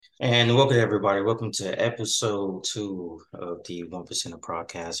And welcome everybody. Welcome to episode 2 of the 1%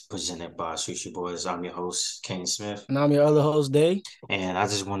 podcast presented by Sushi Boys. I'm your host, Kane Smith. And I'm your other host, Day. And I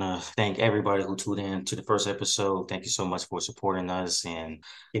just want to thank everybody who tuned in to the first episode. Thank you so much for supporting us and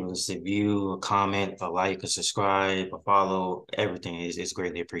giving us a view, a comment, a like, a subscribe, a follow. Everything is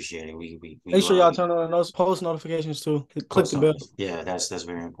greatly appreciated. We Make sure love y'all you. turn on those post notifications too. Click Post the on. bell. Yeah, that's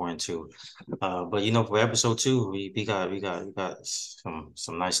very important too. But for episode 2, we got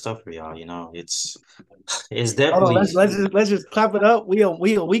some nice stuff for y'all. It's Hold on, definitely let's just clap it up. We a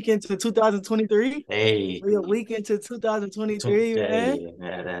week into 2023. hey. We a week into 2023, man.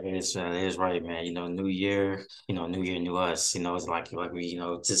 Yeah, that is right, man. New year, new year, new us. It's like we,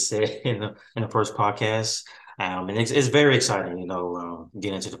 just said in the first podcast. And it's very exciting,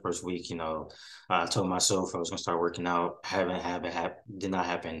 getting into the first week. I told myself I was gonna start working out. Did not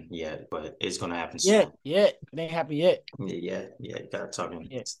happen yet, but it's gonna happen soon. Yet. It ain't happy yet. Yeah, got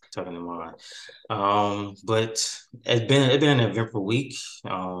Yet. talking to mine. But it's been an eventful week,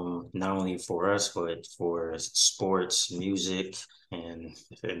 not only for us, but for sports, music, and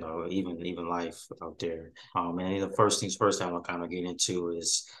even life out there. And the first things first, I want to kind of get into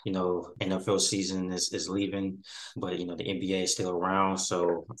is NFL season is leaving, but the NBA is still around,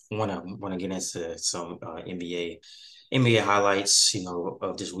 so wanna get into some NBA highlights,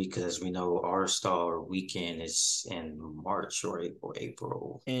 of this week, because as we know, All Star Weekend is in March or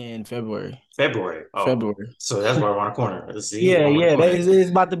April. In February. February. Oh, February. so that's right around the corner. Let's see, Yeah, around the yeah. corner. It's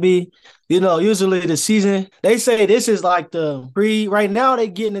about to be, usually the season, they say this is like the right now they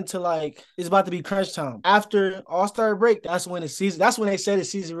getting into like, it's about to be crunch time. After All-Star break, that's when they say the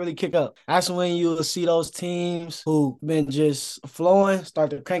season really kick up. That's when you will see those teams who been just flowing, start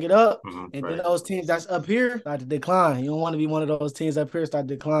to crank it up. And then Right. those teams that's up here start to decline. You don't want to be one of those teams up here start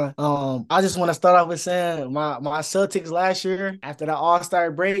to decline. I just want to start off with saying my Celtics last year, after the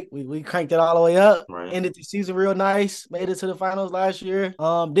All-Star break, we cranked it all the way up. Right. Ended the season real nice. Made it to the finals last year.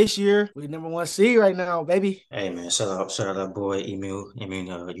 This year we number one seed right now, baby. Hey man, shout out that boy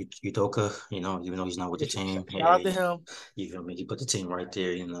Udoka. Even though he's not with the team, Shout out to hey, him. you feel me? He put the team right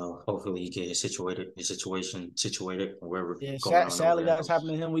there. Hopefully he get his situation situated, wherever Yeah, going on over sadly there. that's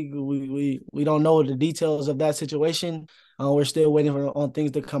happening to him. We don't know the details of that situation. We're still waiting on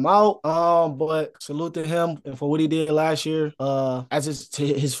things to come out. But salute to him and for what he did last year. As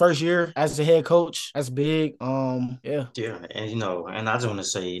his first year as a head coach, that's big. Yeah. Yeah, and I just want to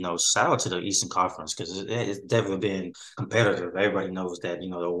say, shout out to the Eastern Conference, because it's definitely been competitive. Everybody knows that,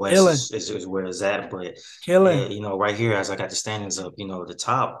 the West Killing. is where it's at, but Killing. right here, as I got the standings up, the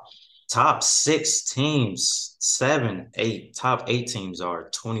top six teams, top eight teams are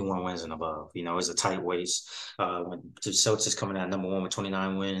 21 wins and above. It's a tight race. The Celtics coming out number one with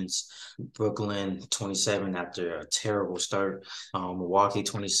 29 wins. Brooklyn 27 after a terrible start. Milwaukee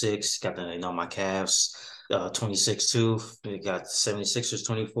 26, got my Cavs. 26 too. We got 76ers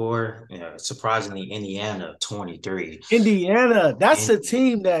 24. Yeah, surprisingly, Indiana 23. Indiana, that's And a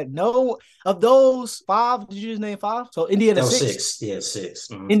team that no of those five. Did you just name five? So Indiana that was six, six. Yeah,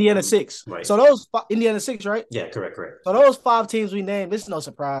 6. Indiana six. Right. So those Indiana six, right? Yeah, correct. So those five teams we named, this is no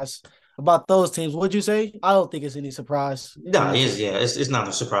surprise about those teams. What'd you say? I don't think it's any surprise to No, me. it's not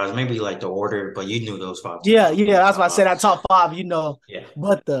a surprise. Maybe like the order, but you knew those five teams. Yeah, that's why I said About. that top five. Yeah,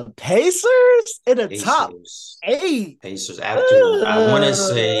 But the Pacers in the top Pacers. eight. Pacers. After Uh, I want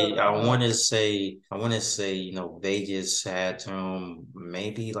to say, Vegas had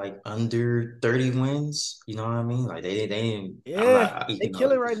maybe like under 30 wins. You know what I mean? Like they didn't. I'm yeah, not. they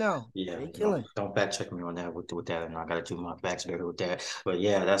killing right now. Yeah. They killing. Don't back check me on that with that, and I got to do my backs better with that. But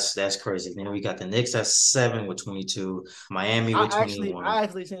yeah, that's crazy. Then we got the Knicks at 7 with 22, Miami with I actually, 21. I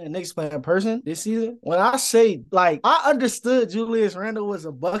actually seen the Knicks play in person this season. When I say like, I understood Julius Randle was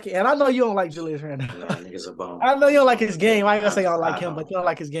a bucket, and I know you don't like Julius Randle. Nah, niggas a bum. I know you don't like his game. I ain't gonna say I don't like I him, but don't. you don't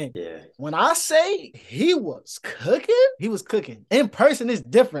like his game. Yeah. When I say he was cooking, he was cooking. In person, it's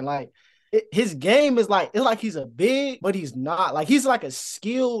different. Like his game is like it's like he's a big, but he's not. Like he's like a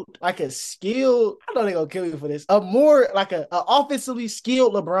skilled. I know they gonna kill you for this. A more like a offensively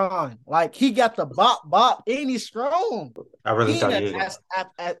skilled LeBron. Like he got the bop, and he's strong. I really He thought ain't you.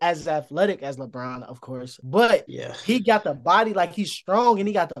 as athletic as LeBron, of course, but Yeah. he got the body, like he's strong, and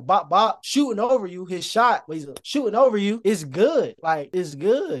he got the bop shooting over you. His shot, when he's shooting over you, is good. Like it's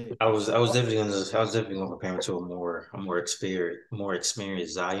good. I was definitely gonna compare him to a more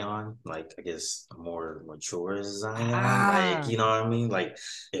experienced Zion. like I guess a more mature Zion. Like, Ah, you know what I mean? Like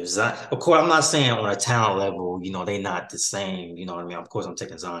if Zion, of course, I'm not saying on a talent level, they not the same. You know what I mean? Of course, I'm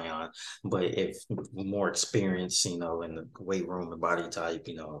taking Zion, but if more experience, in the weight room and body type,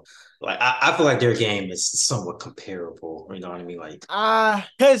 like I feel like their game is somewhat comparable. You know what I mean? Like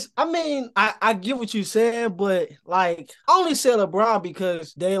because I mean, I get what you're saying, but like, I only say LeBron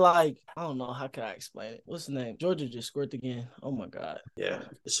because they like, I don't know, how can I explain it? What's the name? Georgia just scored again. Oh my God. yeah,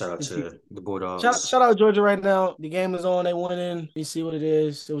 shout out to the Shout, Bulldogs. shout out Georgia right now. The game is on. They winning. You see what it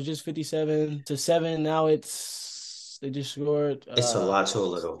is. It was just 57-7. Now they just scored It's a lot to a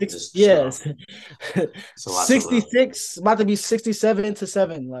little. six, Just yes. it's a lot to a little. 66, about to be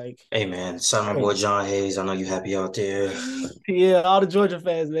 67-7. Like, Hey man, shout out my boy crazy. John Hayes. I know you happy out there. Yeah, all the Georgia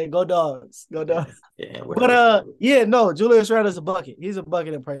fans, man. Go dogs. Go Yeah, dogs. yeah, But whatever. yeah, no, Julius Randle's a bucket. He's a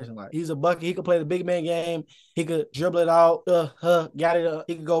bucket in person. Like he's a bucket. He could play the big man game. He could dribble it out. Got it.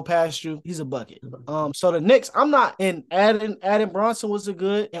 He could go past you. He's a bucket. So the Knicks, I'm not in. Adam Bronson was a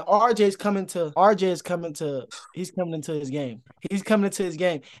good, and RJ is coming to. He's coming into his game. He's coming into his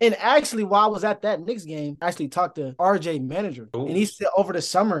game. And actually, while I was at that Knicks game, I actually talked to RJ manager, and Ooh, he said over the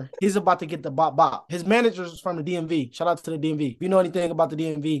summer he's about to get the bop bop. His manager's from the DMV. Shout out to the DMV. If you know anything about the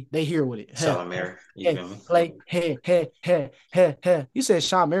DMV, they hear with it. Sean Mary, you Hey, feel me? play, hey. You said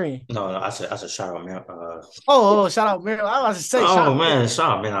Sean Marion. No, I said shout out Mary. Shout out Marion. I was to say Oh Sean man, Marion.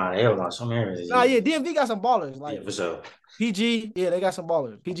 Sean, man, hell no, Sean Mary, Nah, yeah, DMV got some ballers. yeah, Like for sure. PG, yeah, they got some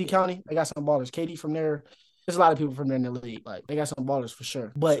ballers. PG Yeah, County, they got some ballers. Katie from there. There's a lot of people from there in the league. Like they got some ballers for sure.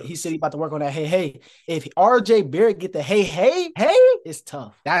 for But sure. he said he about to work on that. Hey. If RJ Barrett get the hey, it's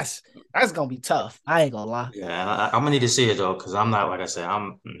tough. That's gonna be tough. I ain't gonna lie. Yeah, I'm gonna need to see it though, because I'm not like I said,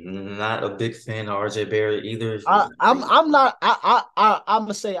 I'm not a big fan of RJ Barrett either. I'm not I'm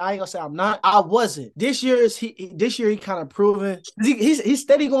gonna say I ain't gonna say I'm not. I wasn't. This year he kind of proven he's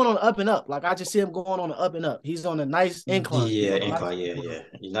steady going on the up and up. Like I just see him going on the up and up. He's on a nice incline. He's Yeah, on a nice incline, yeah, incline.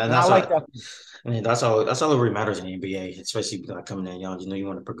 yeah. And I like that. I mean, that's all that really matters in the NBA, especially like coming in young. You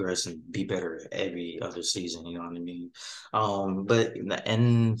want to progress and be better every other season. You know what I mean? But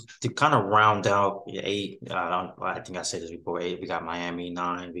and to kind of round out eight, I think I said this before. Eight, we got Miami.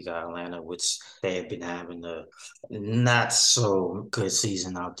 Nine, we got Atlanta, which they have been having a not so good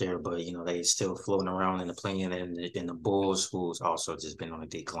season out there, but they still floating around in the play-in, and the Bulls, who's also just been on a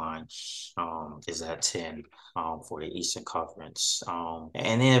decline, is at 10 for the Eastern Conference.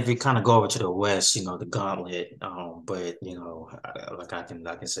 And then if we kind of go over to the West, the gauntlet. But like I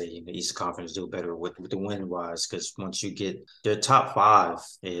can say the Eastern Conference do better with the win wise, because once you get their top five,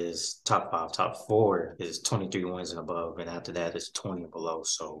 top four is 23 wins and above, and after that it's 20 and below.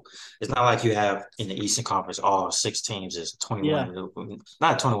 So it's not like you have in the Eastern Conference all six teams is Yeah. 21,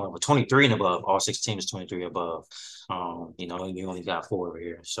 not 21, but 23 and above. All six teams is 23 above. You only got four over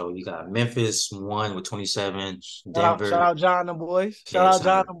here. So you got Memphis one with 27, Shout Denver. out John and the boys. Shout Yeah, out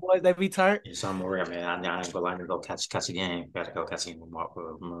John and the boys. They be turned. it's on Maria, man. I ain't gonna lie, I need to go catch a game. Gotta go catch a game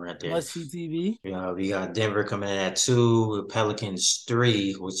with Maria there. Must see TV. We got Denver coming in at two, Pelicans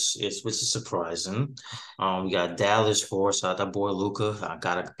three, which is surprising. We got Dallas four. So that boy Luca, I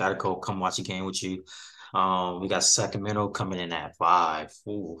gotta go come watch a game with you. We got Sacramento coming in at five.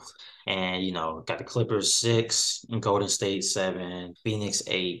 Ooh. And got the Clippers six, Golden State seven, Phoenix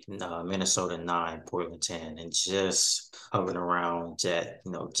eight, Minnesota nine, Portland 10, and just hovering around at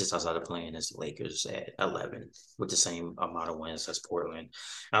just outside of playing as the Lakers at 11 with the same amount of wins as Portland.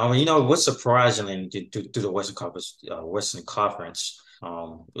 What's surprising through the Western Conference,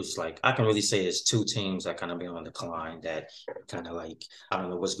 it's like I can really say it's two teams that kind of been on decline that kind of like I don't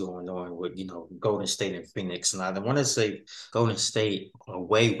know what's going on with Golden State and Phoenix. And I want to say Golden State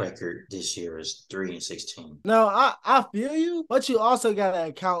away record this year is 3-16. No, I feel you, but you also gotta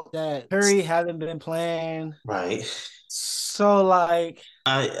account that Curry hasn't been playing. Right. So like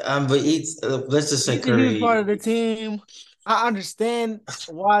But it's let's just say he's a huge part of Curry. the team. I understand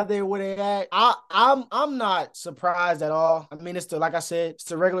why they're where they at. I'm not surprised at all. I mean, like I said, it's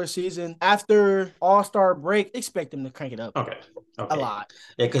the regular season. After All-Star break, expect them to crank it up Okay. a Okay. lot.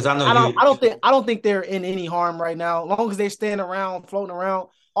 Yeah, because I know I don't you. I don't think I don't think they're in any harm right now. As long as they stand around, floating around,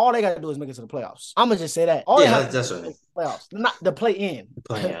 all they gotta do is make it to the playoffs. I'm gonna just say that. All they Yeah, have to do that's is right. make the playoffs, not the play in.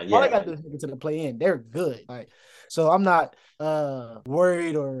 Playing. All they Yeah. gotta do is make it to the play in. They're good. Like so I'm not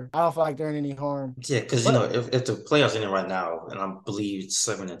worried or I don't feel like they're in any harm. Yeah, because But if the playoffs in it right now, and I believe it's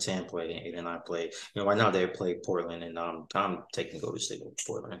 7 and 10 play, 8 and 9 play. Right now they play Portland, and I'm taking Golden State over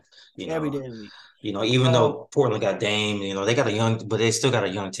Portland. You every know, day of the week. even Um, though Portland got Dame, they got a young, but they still got a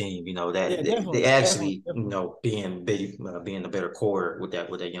young team. yeah, That they definitely, actually, definitely. being big, being the better core with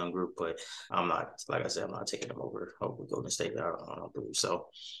that young group. But I'm not, like I said, I'm not taking them over Golden State. I don't believe so.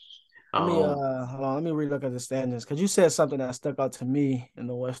 Um, hold on, let me relook at the standings because you said something that stuck out to me in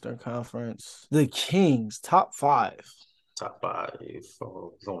the Western Conference. The Kings, top five. Top five.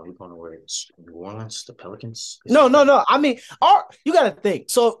 Going to where it's New Orleans, the Pelicans. Is No, that no, no. I mean, you got to think.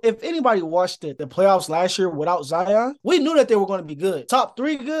 So, if anybody watched the playoffs last year without Zion, we knew that they were going to be good. Top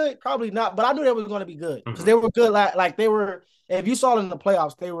three, good, probably not, but I knew they were going to be good because they Mhm. were good. Like they were. If you saw it in the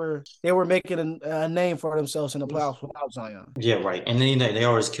playoffs, they were making a name for themselves in the playoffs without Zion. Yeah, right. And then they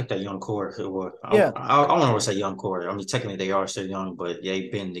always kept that young core. Well, Yeah, I want to say young core. I mean, technically they are still young, but they've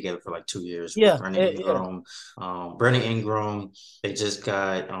been together for like 2 years with yeah, yeah. Brandon Ingram. They just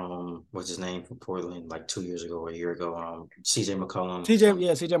got what's his name from Portland like 2 years ago or a year ago. CJ McCollum.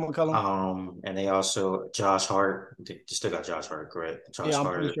 CJ McCollum. And they also Josh Hart. They still got Josh Hart, correct? Josh Yeah, I'm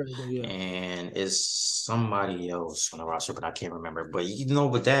pretty Hart, sure they do. Yeah. and it's somebody else on the roster, but I can't remember. But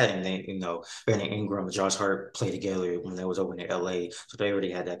with that, and then Brandon Ingram and Josh Hart played together when they was over in LA, so they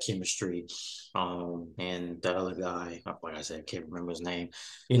already had that chemistry. And the other guy, like I said, I can't remember his name.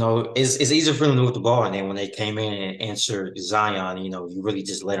 It's easier for them to move the ball, and then when they came in and answered Zion, you really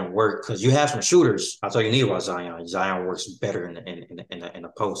just let him work because you have some shooters. That's all you need about Zion. Zion works better in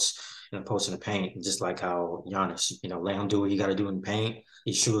the post. In the post in the paint, just like how Giannis, let him do what he got to do in the paint.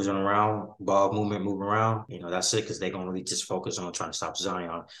 He shoots on around, ball movement, moving around. That's it because they're gonna really just focus on trying to stop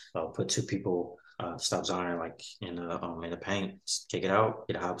Zion. Put two people stop Zion like in the paint, just kick it out,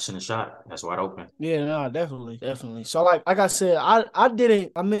 get a high percentage shot. That's wide open. Yeah, no, definitely, definitely. So, like I said, I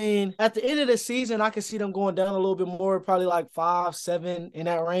didn't. I mean, at the end of the season, I could see them going down a little bit more, probably like 5, 7 in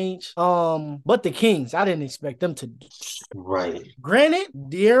that range. But the Kings, I didn't expect them to. Right. Granted,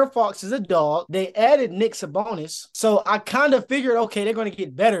 De'Aaron Fox is a dog. They added Nick Sabonis, so I kind of figured, okay, they're going to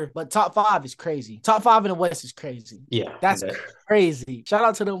get better. But top five is crazy. Top five in the West is crazy. Yeah. That's crazy. Shout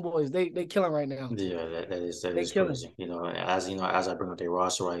out to them boys. They killing right now. Yeah, that They is killing. crazy. As I bring up their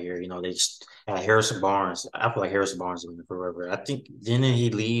roster right here, they just Harrison Barnes. I feel like Harrison Barnes has been forever. I think didn't he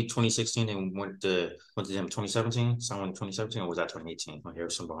leave 2016 and went to them 2017? Someone in 2017 or was that 2018 when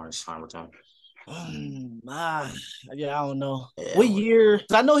Harrison Barnes signed with them? Ah, yeah, I don't know Yeah, what year.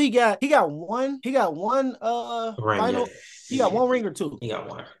 'Cause I know he got one ring. Yeah, final. He got one ring or two. he got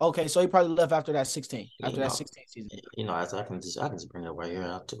one. Okay, so he probably left after that 16. You After that know, 16 season. as I can just bring it up right here.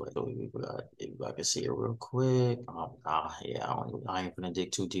 I'll do it. If I can see it real quick. Yeah, I ain't gonna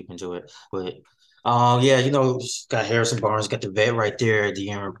dig too deep into it, but. Yeah, got Harrison Barnes, got the vet right there,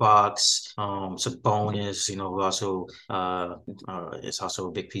 De'Aaron Fox, Sabonis, who also it's also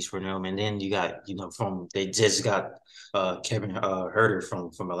a big piece for them. And then you got, they just got Kevin Herter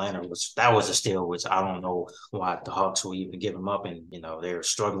from Atlanta, which that was a steal, which I don't know why the Hawks will even give him up, and they're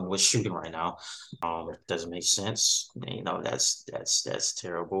struggling with shooting right now. It doesn't make sense. That's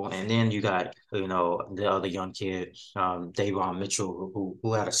terrible. And then you got the other young kid, Davon Mitchell,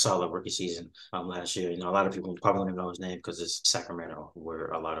 who had a solid rookie season last year. A lot of people probably don't know his name because it's Sacramento,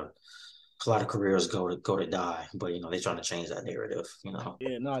 where a lot of careers go to die. But they're trying to change that narrative.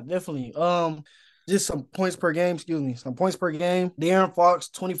 Yeah, no, definitely. Just some points per game. Excuse me, some points per game. De'Aaron Fox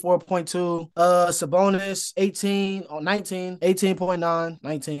 24.2. Sabonis 18 on 19, 18.9,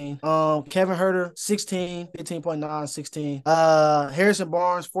 19. Kevin Herter 16, 15.9, 16. Harrison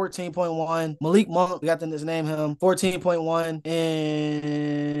Barnes 14.1. Malik Monk, we got to name him 14.1,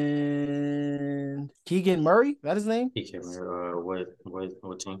 and Keegan Murray, that his name? He came here.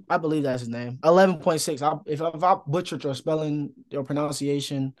 What team? I believe that's his name. 11.6. If I butchered your spelling, your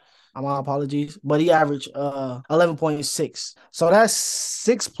pronunciation, my apologies. But he averaged 11.6. So that's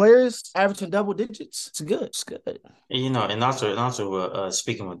 6 players averaging double digits. It's good. It's good. And also,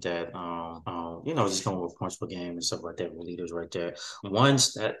 speaking with that, just going with points per game and stuff like that with leaders right there. One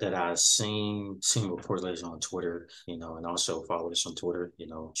stat that I seen reports lately on Twitter, and also follow us on Twitter,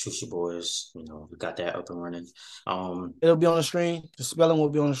 shoot your boys, we got that up and running. It'll be on the screen. The spelling will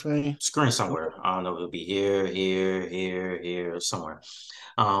be on the screen. Screen somewhere. I don't know if it'll be here, here, here, here, somewhere.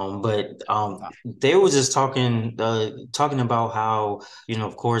 But they were just talking about how,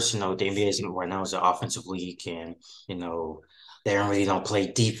 of course, the NBA is right now is an offensive league, and you know they don't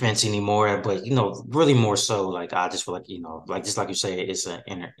play defense anymore. But really more so, like I just feel like like just like you say, it's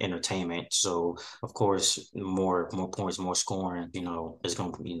an entertainment. So of course, more points, more scoring, it's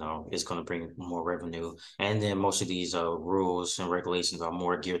gonna bring more revenue. And then most of these rules and regulations are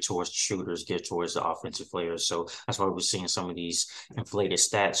more geared towards shooters, geared towards the offensive players. So that's why we're seeing some of these inflated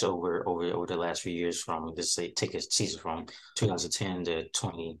stats over the last few years from this say take a season from 2010 to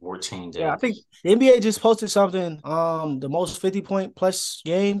 2014 Yeah, to I think the NBA just posted something. The most 50-point plus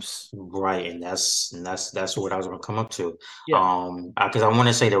games. Right, and that's what I was gonna come up to. Yeah. Because I want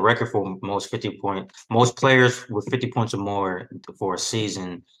to say the record for most players with 50 points or more for a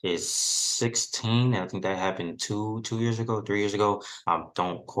season is 16. I think that happened 2 years ago, 3 years ago.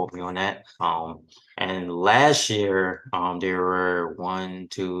 Don't quote me on that. And last year, there were 1,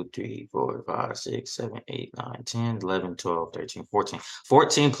 2, 3, 4, 5, 6, 7, 8, 9, 10, 11, 12, 13, 14.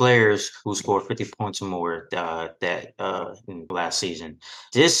 14 players who scored 50 points or more that in last season.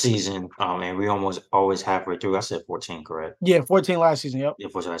 This season, and we almost always halfway through. I said 14, correct? Yeah, 14 last season. Yep. Yeah,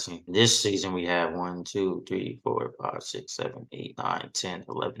 14 last season. This season, we have 1, 2, 3, 4, 5, 6, 7, 8, 9, 10,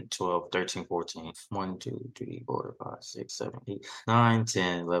 11, 12, 13, 14. 1, 2, 3, 4, 5, 6, 7, 8, 9,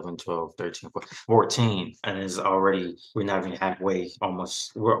 10, 11, 12, 13, 14. And it's already, we're not even halfway,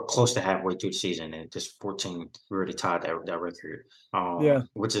 almost, we're close to halfway through the season. And just 14, we already tied that record. Yeah.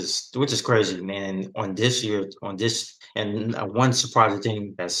 Which is crazy, man. And one surprising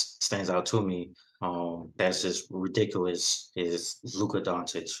thing that stands out to me, that's just ridiculous is Luka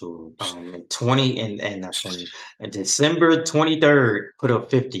Doncic, who 20 and not 20, and December 23rd put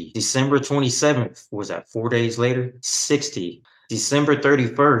up 50. December 27th was that 4 days later, 60. December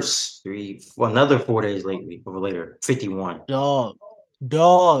 31st, another 4 days later, 51. Dog.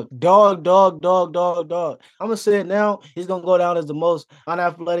 Dog. I'm gonna say it now. He's gonna go down as the most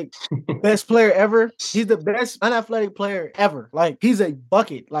unathletic, best player ever. He's the best unathletic player ever. Like he's a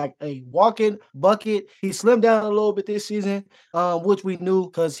bucket, like a walking bucket. He slimmed down a little bit this season, which we knew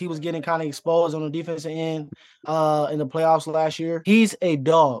because he was getting kind of exposed on the defensive end in the playoffs last year. He's a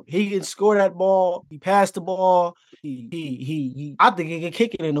dog. He can score that ball. He passed the ball. He I think he can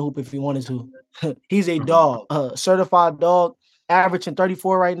kick it in the hoop if he wanted to. He's a dog, certified dog. Averaging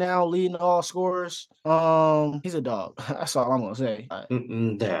 34 right now, leading all scorers. He's a dog. That's all I'm gonna say.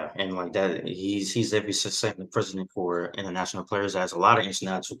 Yeah, and like that, he's every second president for international players, as a lot of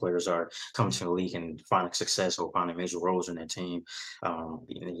international players are coming to the league and finding success or finding major roles in their team. I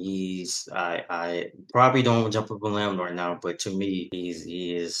probably don't jump up a limb right now, but to me, he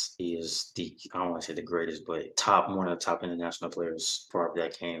is the, I don't want to say the greatest, but one of the top international players probably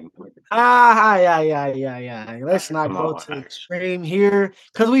that came with. Yeah. Let's not Come go on. to the extreme here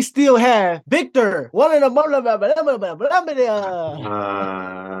because we still have Victor, one of the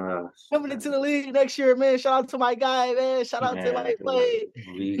coming into the league next year, man. Shout out to my guy, man. Shout out to my Man, play.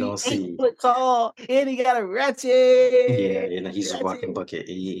 we He gonna 8 see. foot tall and he got a Yeah, ratchet. he's a walking Ratchet. bucket.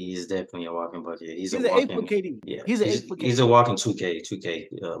 He's definitely a walking bucket. He's a He's an 8 foot walking, KD. yeah. He's an He's 8 foot he's a KD. walking 2K,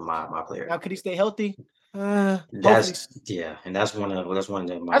 my player. Now, could he stay healthy? Hopefully. That's yeah, and that's one of my That's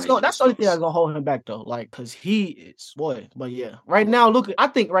major that's the only thing that's concerns. gonna hold him back though, like because he is boy. But yeah, right now, I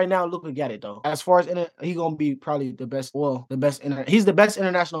think right now, Luka got it though. As far as he gonna be probably the best. Well, he's the best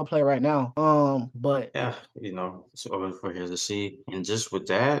international player right now. But Yeah, it's over for here to see. And just with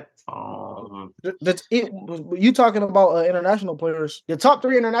that, that's it. You talking about international players? The top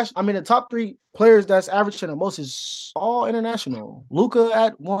three international. I mean, the top three players that's averaging the most is all international. Luka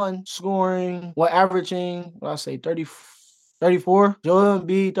at 1 scoring, averaging? What I say 34. Joel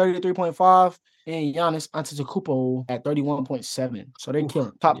Embiid 33.5. And Giannis Antetokounmpo at 31.7. So they're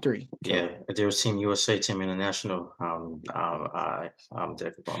killing. Top three. yeah, Killing. if there was Team USA, Team International, I'm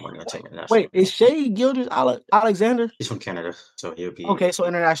definitely going money on Team Wait, International. is Shea Gilders Alexander? He's from Canada, so he'll be. Okay, so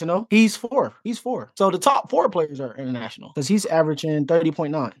international. He's 4. He's 4. So the top 4 players are international because he's averaging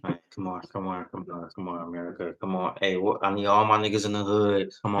 30.9. Right, come on, America. Come on. Hey, I need all my niggas in the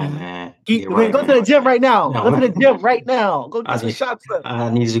hood. Come on, man. Get Man, right, go to the man. gym right now. Go No, to the gym right now. Go get I some need shots up. I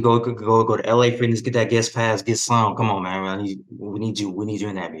need you to go to LA Fitness, get that guest pass, get some. Come on, man. We need you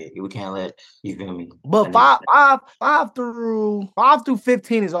in that bit. We can't let you feel me. I But need five through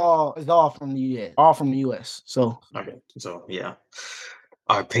 15 is all from the US. All from the US. So okay. So yeah.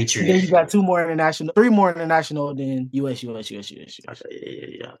 Our then Patriot. you got 3 more international than US. Okay,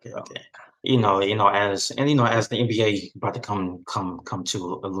 yeah. Okay. As the NBA about to come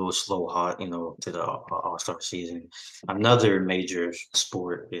to a little slow hot, to the All-Star season, another major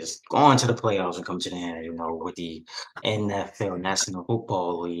sport is going to the playoffs and come to the end, with the NFL National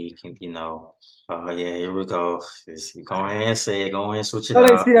Football League, yeah, here we go. Go ahead and say it, go ahead and switch it Oh, they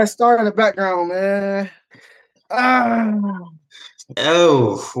see out. that star in the background, man. Ah.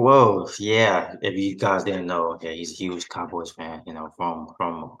 Oh, whoa, yeah. If you guys didn't know, yeah, he's a huge Cowboys fan,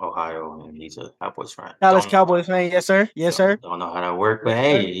 from Ohio, and he's a Cowboys fan. Dallas Cowboys fan, yes sir, yes sir, Don't know how that work, but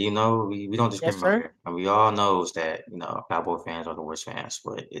yes hey, sir, we don't yes discriminate sir. here, and we all knows that Cowboy fans are the worst fans,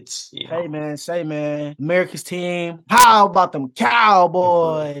 but Hey man, say man, America's team. How about them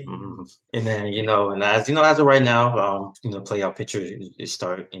Cowboys? And then and as of right now, playoff picture is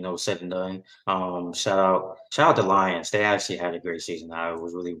start, said and done. Shout out the Lions. They actually had a great season. I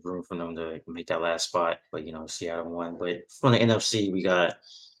was really rooting for them to make that last spot, but Seattle won. But from the NFC, uh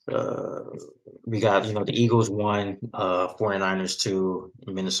the Eagles won, 49ers 2,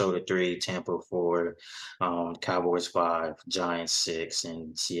 Minnesota 3, Tampa 4, Cowboys 5, Giants 6,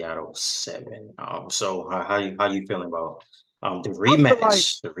 and Seattle 7. So how you feeling about the I feel like,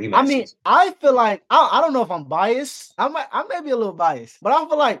 rematch? The I rematch mean, season. I feel like I don't know if I'm biased. I may be a little biased, but I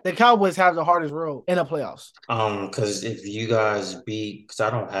feel like the Cowboys have the hardest road in the playoffs. Because if you guys beat, because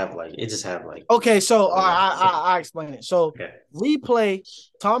I don't have like it, just have like Okay, so playoff. I explain it. So Okay, we play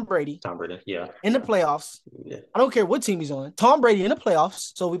Tom Brady Tom Brady. Yeah, in the playoffs. yeah. I don't care what team he's on. Tom Brady in the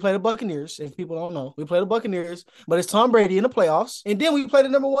playoffs. So we play the Buccaneers. If people don't know, we play the Buccaneers, but it's Tom Brady in the playoffs, and then we play the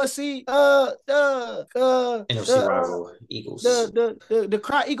number one seed. NFC rival Eagles. The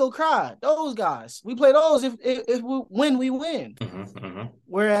cry Eagle Cry. Those guys. We play those if we win, we win. Hmm.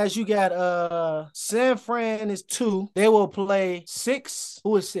 Whereas you got San Fran is 2. They will play 6.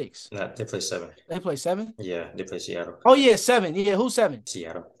 Who is 6? Not they play 7. They play 7. Yeah, they play Seattle. Oh yeah, 7. Yeah, who's 7?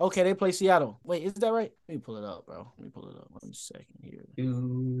 Seattle. Okay, they play Seattle. Wait, is that right? Let me pull it up, bro. Let me pull it up. 1 second here.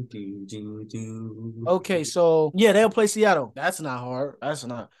 Do, do, do, do. Okay, so yeah, they'll play Seattle. That's not hard. That's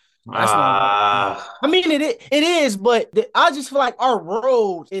not hard. Ah, I mean, it is, but I just feel like our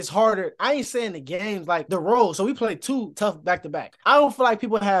road is harder. I ain't saying the games like the road. So we play 2 tough back to back. I don't feel like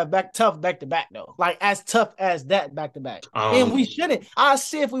people have tough back to back though, like as tough as that back to back. And um, we shouldn't. I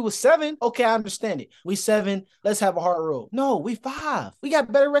see if we was 7, okay, I understand it. We 7, let's have a hard road. No, we 5. We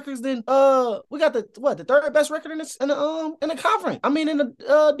got better records than we got the third best record in the conference. I mean in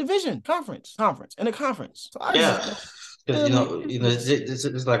the division conference in the conference. So I yeah, just because I mean,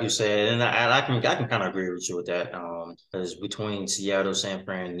 it's like you said, and I can kind of agree with you with that. Because between Seattle, San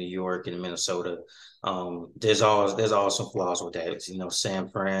Fran, New York, and Minnesota, there's all some flaws with that. San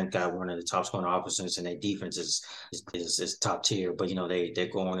Fran got one of the top scoring offenses, and their defense is top tier. But they're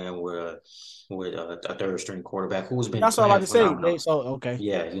going in with a third string quarterback who's been that's all I'm about playing to say. phenomenal. Okay.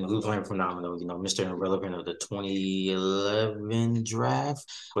 Yeah, who's playing phenomenal. Mr. Irrelevant of the 2011 draft,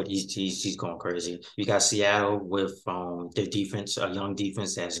 but he's going crazy. You got Seattle with their defense, a young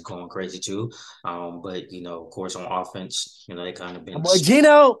defense that's going crazy too. But of course, on offense, they kind of My been boy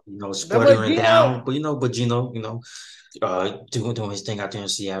Gino. That boy sputtering Gino. down. But doing his thing out there in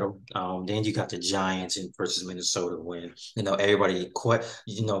Seattle. Then you got the Giants and versus Minnesota when everybody quite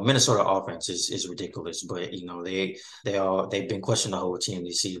Minnesota offense is ridiculous, but they've been questioning the whole team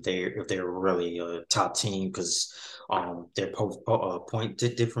to see if they're really a top team because their point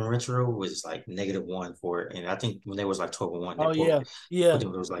differential was like -1 for it, and I think when they was like 12-1, they Oh yeah, yeah, put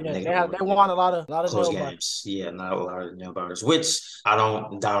them it was like yeah. -1 They in won a lot of close nail biter. games. Yeah, not a lot of nail biters, which I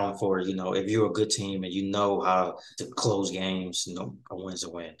don't doubt them for. If you're a good team and you know how to close games, a win's a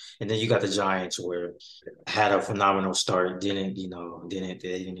win. And then you got the Giants where had a phenomenal start, they didn't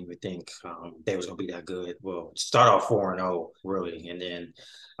even think they was gonna be that good. Well, start off 4-0 really, and then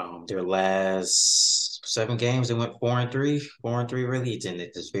their last 7 games they went 4-3, 4-3 really, and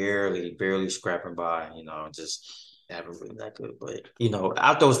it just barely scrapping by, just haven't really that good. But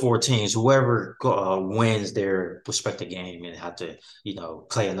out those 4 teams, whoever wins their respective game and have to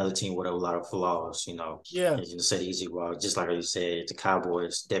play another team with a lot of flaws, Yeah, as you said, easy. Well, just like you said, the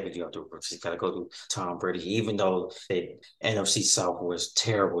Cowboys definitely have to got to go to Tom Brady, even though the NFC South was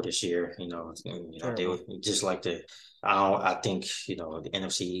terrible this year. They were terrible. just like the. I think the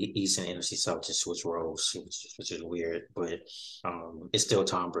NFC East and NFC South just switch roles, which is weird, but it's still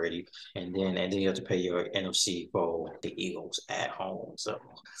Tom Brady, and then you have to pay your NFC for the Eagles at home. So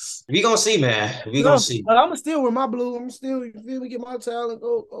we gonna see, man. We gonna No, see. but I'm still with my blue. I'm still, you feel me, get my talent,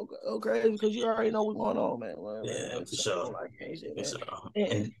 go crazy because you already know what's going on, man. Well, man, Yeah, I'm for just sure. don't like gang shit, For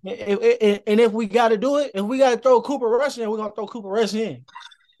man. sure. And if we got to do it, if we got to throw Cooper Rush in, we're gonna throw Cooper Rush in.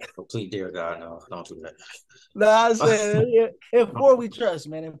 Complete dear God, no, don't do that. Nah, I said, yeah, in four we trust,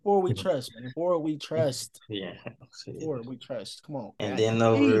 man. In four we trust, man. In four we trust. Yeah. Four we trust. Come on, And man.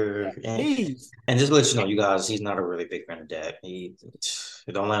 then Please, over please. and just to let you know, you guys, he's not a really big fan of Dak.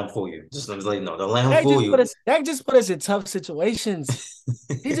 Don't let him fool you. Just let you know. Don't let him Dak fool just put you. us. Dak just put us in tough situations.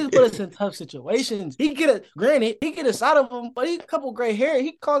 He just put us in tough situations. He get a granted, he get us out of them, but he a couple gray hair.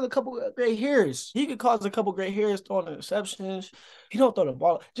 He caused a couple of gray hairs. He could cause a couple gray hairs throwing interceptions. He don't throw the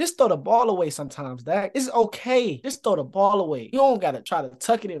ball. Just throw the ball away sometimes, Dak. It's okay. Just throw the ball away. You don't gotta try to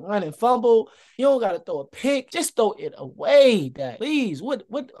tuck it and run and fumble. You don't gotta throw a pick. Just throw it away, Dak. Please. What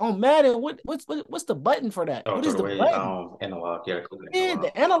on Madden? What's the button for that? Oh, What throw is the the way. button? Analog. Yeah, click Yeah, analog.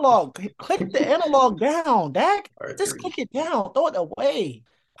 the analog. Click the analog down, Dak. All right, Just three. click it down. Throw it away.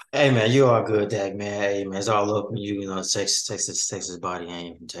 Hey man, you all good, Dak man. Hey man, it's all up when you know, Texas body. I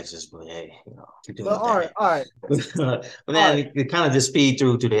ain't from Texas, but hey, keep doing But your all thing. right, all right, But all then right. we kind of just speed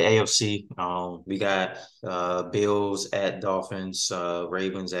through to the AFC. We got Bills at Dolphins,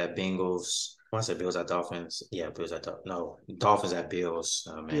 Ravens at Bengals. I want to say Bills at Dolphins. Yeah, Bills at no Dolphins at Bills.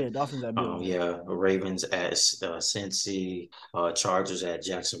 Man. Yeah, Dolphins at Bills. Yeah. Yeah, Ravens at Cincy, Chargers at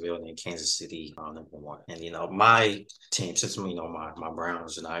Jacksonville, and then Kansas City number one. And my team, since my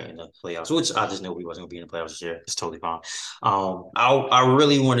Browns are not in the playoffs, which I just knew we wasn't gonna be in the playoffs this year. It's totally fine. I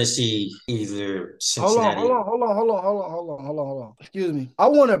really want to see either Hold on, hold Cincinnati on, hold on, hold on, hold on, hold on, hold on, hold on. Excuse me. I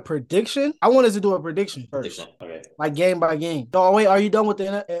want a prediction. I want us to do a prediction prediction. first, Okay. like game by game. Oh wait, are you done with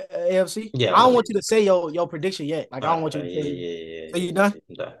the AFC? Yeah, I I'm don't done. want you to say your prediction yet. Like I All don't right. want you to Yeah, say. yeah, yeah, So yeah, you done? yeah.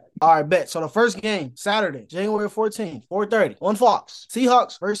 I'm done. All right, bet. So the first game, Saturday, January 14th, 4:30 on Fox.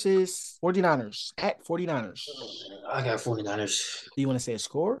 Seahawks versus 49ers at 49ers. I got 49ers. Do you want to say a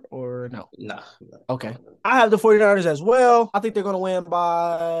score or no? Nah. No. Okay. I have the 49ers as well. I think they're going to win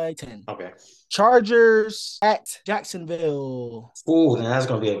by 10. Okay. Chargers at Jacksonville. Ooh, then that's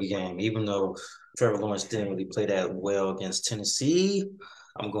gonna be a good game. Even though Trevor Lawrence didn't really play that well against Tennessee,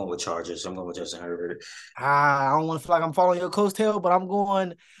 I'm going with Chargers. I'm going with Justin Herbert. I don't want to feel like I'm following your coattail, but I'm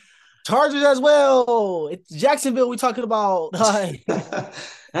going Chargers as well. It's Jacksonville we talking about.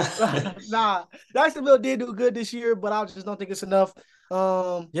 Nah, Jacksonville did do good this year, but I just don't think it's enough.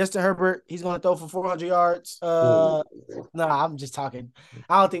 Justin Herbert, he's going to throw for 400 yards. Ooh. Nah, I'm just talking.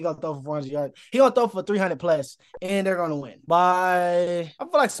 I don't think he'll throw for 400 yards. He's going to throw for 300 plus, and they're going to win. I feel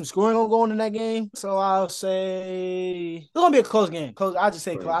like some scoring going to go on in that game, so I'll say it's going to be a close game. Close. I'll just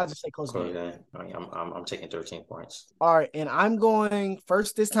say close game. I'm taking 13 points. All right, and I'm going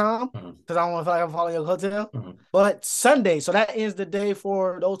first this time Mhm. because I don't want to feel like I'm following your hotel. Mhm. But Sunday, so that ends the day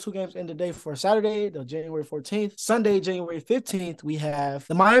for those two games. End the day for Saturday, the January 14th. Sunday, January 15th, we have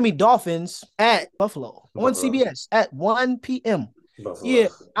the Miami Dolphins at Buffalo on Buffalo. CBS at 1 p.m. Buffalo. Yeah,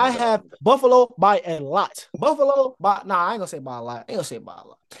 I Okay. have Buffalo by a lot. Buffalo by I ain't gonna say by a lot. I ain't gonna say by a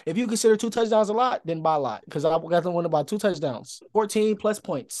lot. If you consider 2 touchdowns a lot, then by a lot. Because I got them winning by 2 touchdowns. 14 plus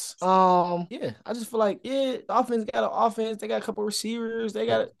points. Yeah, I just feel like, the offense got an offense. They got a couple receivers. They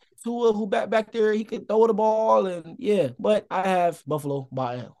got Tua who back there. He could throw the ball. And yeah, but I have Buffalo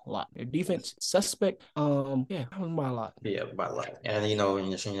by a lot. Their defense suspect. Yeah, I was by a lot. Yeah, by a lot. And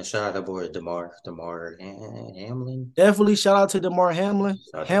shout out to boy Damar Hamlin. Definitely shout out to DeMar Hamlin.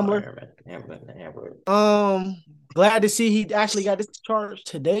 Shout out to Hamler. Hamlin. Glad to see he actually got discharged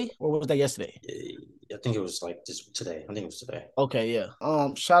today, or was that yesterday? I think it was like just today. I think it was today. Okay, yeah.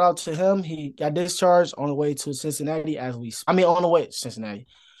 Shout out to him. He got discharged on the way to Cincinnati on the way to Cincinnati.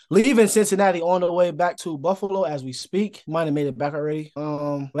 Leaving Cincinnati on the way back to Buffalo as we speak. Might have made it back already.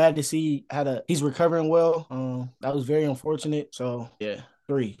 Glad to see he's recovering well. That was very unfortunate. So yeah,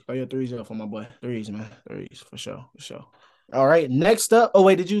 3. Throw your threes up for my boy. Threes, man. Threes for sure. For sure. All right. Next up. Oh,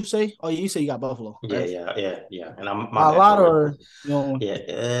 wait, did you say? Oh, you said you got Buffalo. Right? Yeah. And I'm A my bad lot for or you know.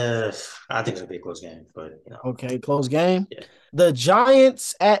 Yeah, I think it's gonna be a close game, but Okay, close game. yeah. The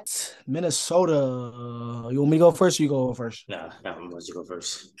Giants at Minnesota. You want me to go first or you go first? Nah, I'm gonna let you go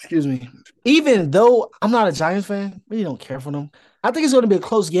first. Excuse me. Even though I'm not a Giants fan, really don't care for them. I think it's going to be a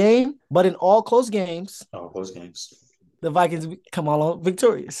close game, but in all close games, Oh, close games. the Vikings come out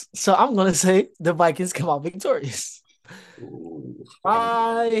victorious. So I'm going to say the Vikings come out victorious. Ooh,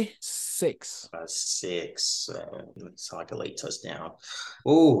 By 6. 6. It's like a late touchdown.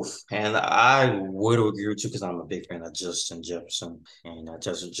 Ooh, and I would agree with you because I'm a big fan of Justin Jefferson and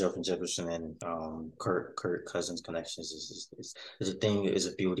Justin Jefferson and Kirk Cousins connections is a thing, is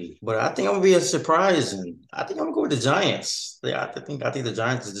a beauty. But I think I'm gonna be a surprise, and I think I'm gonna go with the Giants. Yeah, I think the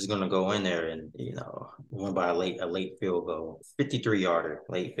Giants is just gonna go in there and win by a late field goal, 53-yarder,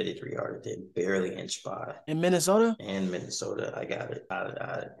 late 53-yarder. They barely inched by. In Minnesota? In Minnesota, I got it.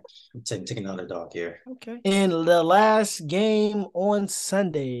 I'm taking another dog here. Okay. In the last game on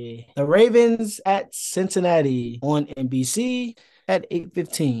Sunday, the Ravens at Cincinnati on NBC at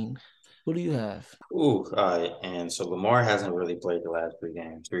 8:15. Who do you have? Ooh, all right. And so Lamar hasn't really played the last 3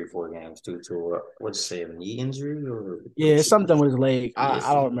 games, 4 games, due to what's say a knee injury or Yeah, it's something with his leg. I yes,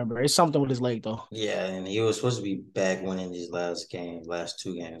 don't remember. It's something with his leg though. yeah, and he was supposed to be back winning these last 2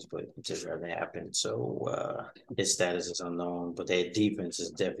 games, but it just hasn't happened. So his status is unknown. But their defense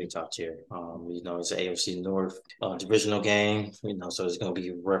is definitely top tier. It's an AFC North divisional game. So it's gonna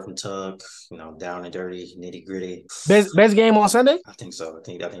be rough and tough. Down and dirty, nitty gritty. Best game on Sunday? I think so. I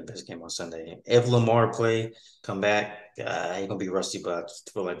think best game on Sunday. If Lamar come back, he gonna be rusty, but I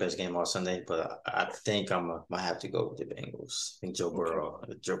feel like best game on Sunday. But I think might have to go with the Bengals. I think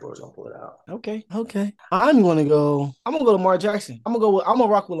Okay. Joe Burrow's gonna pull it out. Okay. I'm gonna go Lamar Jackson. I'm gonna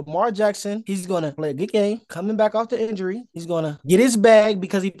rock with Lamar Jackson. He's gonna play a good game, coming back off the injury. He's gonna get his bag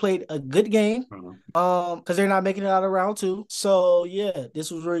because he played a good game. Mhm. Because they're not making it out of round two. So yeah,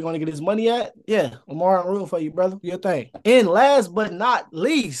 this was where you're gonna get his money at. Yeah, Lamar, I'm rooting for you, brother. Do your thing. And last but not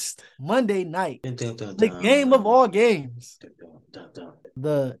least, Monday night, Dun, dun, dun, the game of dun. all games, Dun, dun, dun,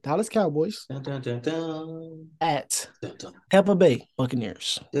 the Dallas Cowboys dun, dun, dun, dun. at Dun, dun. Tampa Bay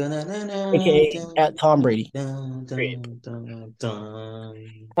Buccaneers, Dun, dun, dun, dun, aka at Tom Brady. dun, dun, dun,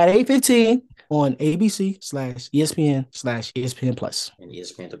 dun. At 8:15 on ABC/ESPN/ESPN Plus And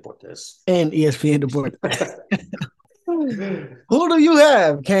ESPN report this. and ESPN Deport. Who do you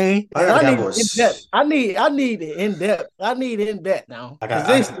have, Kane? I And got the I need in depth. Cowboys. I need it in depth. I need in depth now I because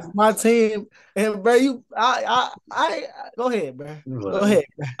got this is my team. And bro, go ahead, bro. Go look. ahead,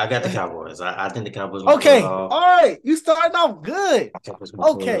 bro. I got Go the ahead. Cowboys. I think the Cowboys gonna pull it Okay, all off. right. You starting off good. Cowboys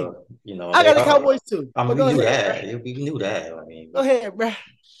gonna pull it Okay, off. I They got the are. Cowboys too. I But mean, we go knew ahead, bro. that. We knew that. I mean, Go ahead, bro.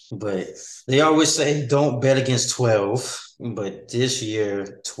 but they always say don't bet against 12. But this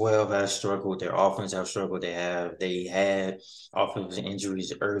year, 12 has struggled. Their offense have struggled. They had offensive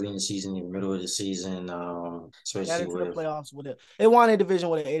injuries early in the season, in the middle of the season, Got especially into the with playoffs with it. They won a division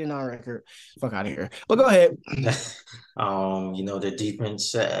with an 8-9 record. Fuck out of here. But go ahead. the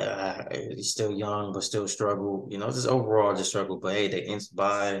defense is still young but still struggle. Just overall just struggle. But hey, they ends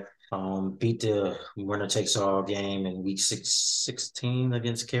by beat the winner takes all game in week 16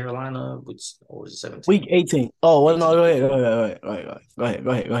 against Carolina, which or was it Week 17? 18. Oh, well, no, 18. go ahead. Go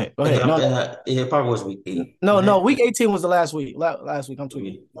ahead. No, It probably was week 8. no. Week 18 was the last week. Last week, I'm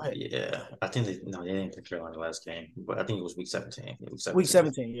tweaking. Go ahead. Yeah, I think no, they didn't play Carolina last game, but I think it was week 17. Week Week 17.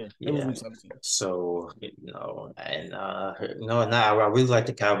 17, yeah. It was Yeah. week 17. So, and now I really like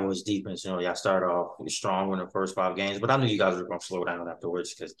the Cowboys defense. Y'all started off strong in the first 5 games, but I knew you guys were gonna slow down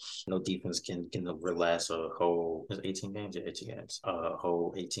afterwards because no defense can last a whole 18 games, yeah, 18 games, a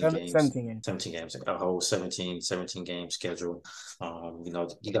whole 18 games, 17 games. 17 games, a whole 17 game schedule.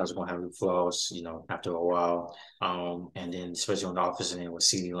 You guys are gonna have new flaws, after a while. And then especially on the offensive end with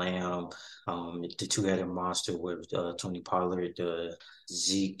CeeDee Lamb, the two-headed monster with Tony Pollard,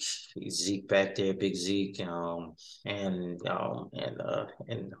 Zeke, Zeke back there, big Zeke, and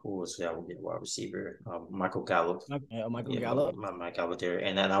who was that? We get wide receiver, Michael Gallup. Michael Yeah, Gallup. Mike out there,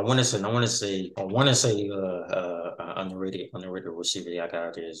 and then I want to say, underrated receiver I got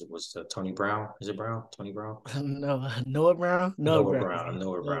out there was Tony Brown. Is it Brown? Tony Brown? No, Noah Brown. Noah Noah Brown. Brown. Noah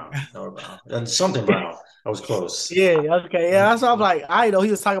Noah Brown. Brown. Noah Brown. And something Brown. I was close. Yeah, okay. Yeah, that's what I'm like. I know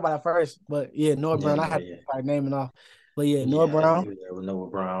he was talking about it first, but yeah, Noah Yeah, Brown. I yeah, had to yeah. start naming off. But yeah, Noah Yeah, Brown. with Noah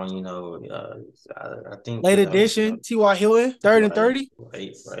Brown, I think Late addition, T.Y. Hilton, third and right, 30.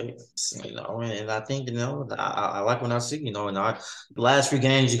 right. And I think I like when I see and the last 3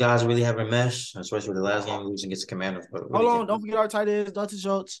 games you guys really haven't meshed, especially the last game losing against the Commanders, but Hold really on, don't forget our tight ends, Dustin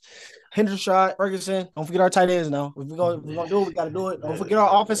Schultz, Hendershot, Ferguson. Don't forget our tight ends now. If we're gonna do it, we gotta do it. Don't forget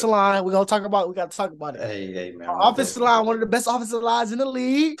our offensive line. We gotta talk about it. hey man, Our offensive line, one of the best offensive lines in the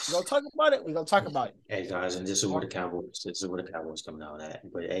league. We're gonna talk about it. We're gonna talk about it. hey guys, and this is where the Cowboys coming out at.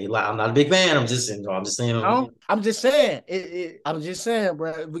 But hey, I'm not a big fan. I'm just saying. No, I'm just saying. I'm just saying,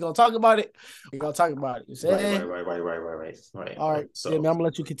 bro. We're gonna talk about it. We're gonna talk about it. You saying? All Right. right. Yeah, man, So, I'm gonna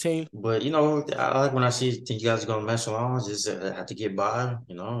let you continue. but I like when I think you guys are gonna mess along. Just have to get by,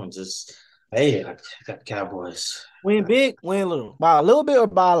 and just hey, I got the Cowboys. Win big, win little. By a little bit or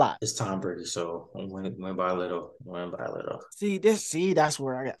by a lot. It's Tom Brady, so win by a little, win by a little. That's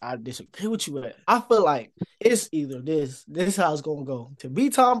where I disagree with you at. I feel like it's either this is how it's gonna go. To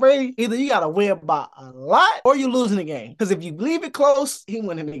beat Tom Brady, either you gotta win by a lot or you losing the game. Because if you leave it close, he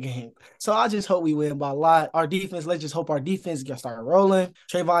winning the game. So I just hope we win by a lot. Our defense, let's just hope our defense gonna start rolling.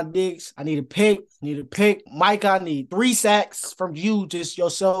 Trayvon Diggs, I need a pick. Mike, I need 3 sacks from you, just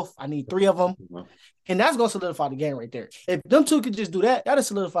yourself. I need 3 of them. Mhm. And that's gonna solidify the game right there. If them two could just do that, that'll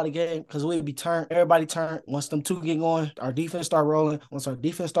solidify the game because we'd be turned. Everybody turned. Once them two get going, our defense start rolling. Once our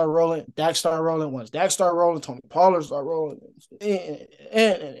defense start rolling, Dak start rolling. Once Dak start rolling, Tony Pollard start rolling.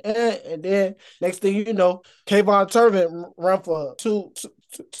 And then next thing you know, Kayvon Turvin run for two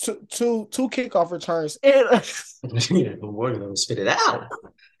kickoff returns. And We're gonna spit it out.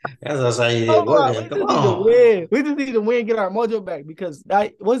 That's how you did come on, Morgan. we Come just need to on. win. We just need to win, get our mojo back because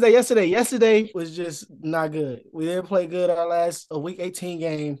that what was that yesterday. Yesterday was just not good. We didn't play good our last week 18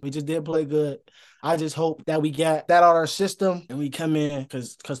 game. We just didn't play good. I just hope that we got that out of our system and we come in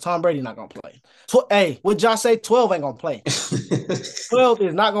because Tom Brady not gonna play. Hey, what Josh say? 12 ain't gonna play. 12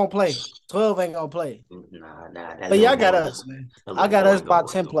 is not gonna play. 12 ain't gonna play. Nah, that But little y'all got boy, us, man. that I little got boy us ain't gonna by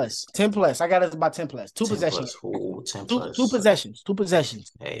win. 10 plus. 10 plus. I got us by 10 plus. Two 10 possessions. plus. Ooh, 10 Two plus. possessions. Two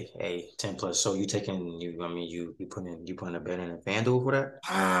possessions. Hey, 10 plus. So you taking you? I mean, you putting a bet in a FanDuel for that?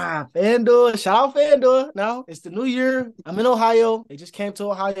 FanDuel. Shout out FanDuel. Now it's the new year. I'm in Ohio. They just came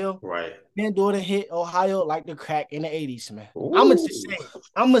to Ohio. Right. FanDuel to hit Ohio like the crack in the 80s, man. I'ma just Ooh. say it.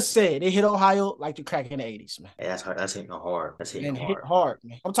 I'ma say it. They hit Ohio like the crack in the 80s, man. Hey, that's hard. That's hitting hard. That's hitting Man, it hit hard. hard,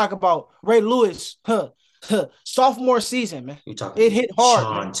 man. I'm talking about Ray Lewis, sophomore season, man. You talking It hit hard,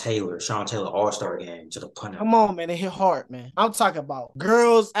 man. Sean Taylor All-Star game to the punter. Come on, man. It hit hard, man. I'm talking about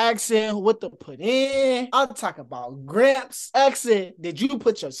girls accent, what to put in. I'm talking about Gramps accent. Did you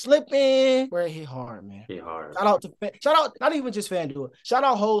put your slip in? Where it hit hard, man. Hit hard. Shout out, not even just FanDuel. Shout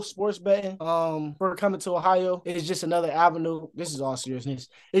out whole sports betting for coming to Ohio. It's just another avenue. This is all seriousness.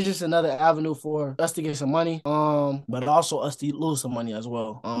 It's just another avenue for us to get some money. But also us to lose some money as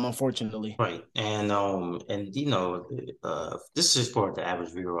well. Unfortunately. Right. And this is for the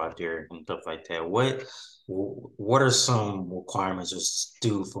average viewer out there and stuff like that. What are some requirements just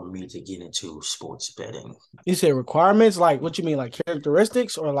do for me to get into sports betting? You say requirements, like what you mean, like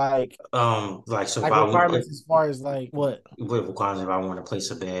characteristics or Like so if like I want requirements as far as like what? what requirements if I want to place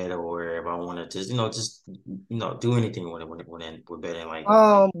a bet or if I want to just do anything with betting like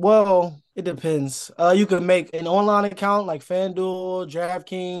Well, it depends. You can make an online account like FanDuel,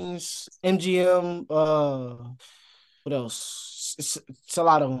 DraftKings, MGM, what else? It's a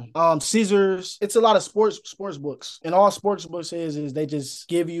lot of them. Caesars. It's a lot of sports books, and all sports books is they just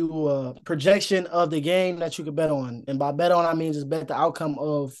give you a projection of the game that you could bet on, and by bet on I mean just bet the outcome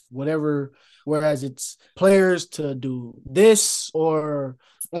of whatever. Whereas it's players to do this or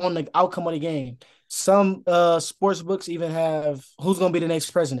on the outcome of the game. Some sports books even have who's gonna be the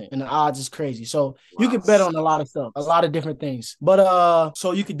next president, and the odds is crazy. So you wow. can bet on a lot of stuff, a lot of different things. But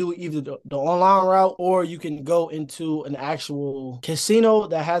so you could do either the online route or you can go into an actual casino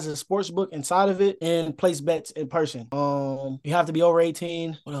that has a sports book inside of it and place bets in person. You have to be over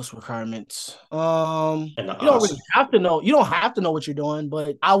 18. What else requirements? And You don't really have to know. You don't have to know what you're doing,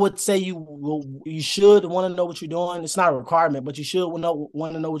 but I would say you should want to know what you're doing. It's not a requirement, but you should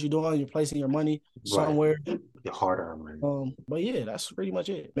want to know what you're doing. You're placing your money right. somewhere. Your hard-earned money. But yeah, that's pretty much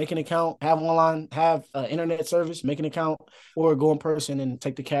it. Make an account, have online, have internet service, make an account, or go in person and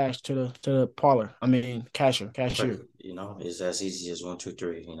take the cash to the parlor. I mean, cashier. Right. It's as easy as 1, 2,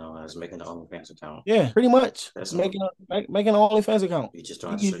 3. As making an OnlyFans account. Yeah, pretty much. That's Making an OnlyFans account. You just You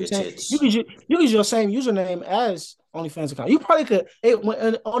trying can to use show the your same. tits. You can use your same username as OnlyFans account. You probably could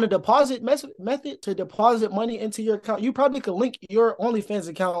on a deposit method to deposit money into your account. You probably could link your OnlyFans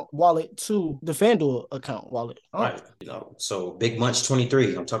account wallet to the FanDuel account wallet. Right. So Big Munch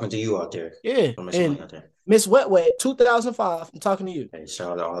 23. I'm talking to you out there. Yeah. I'm and out there. Miss Wet 2005. I'm talking to you. Hey,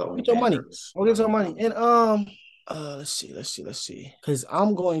 shout out to all the Get your money. girls. Go get your money. And let's see. Because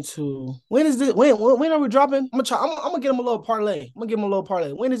I'm going to. When is this? When are we dropping? I'm gonna get him a little parlay.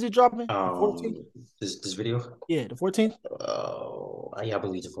 When is it dropping? The 14th? This video? Yeah, the 14th. Oh, yeah, I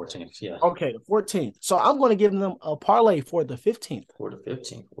believe the 14th. Yeah. Okay, the 14th. So I'm going to give them a parlay for the 15th. For the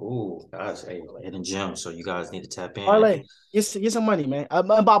 15th. Ooh, guys, hey, hidden gem. So you guys need to tap in. Parlay. Get some money, man.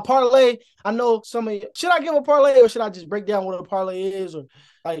 About parlay, I know some of you. Should I give a parlay or should I just break down what a parlay is, or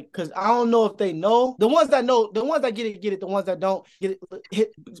because I don't know if they know. The ones that know, the ones that get it. The ones that don't get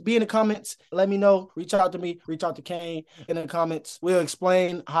it, be in the comments. Let me know. Reach out to me. Reach out to Kane in the comments. We'll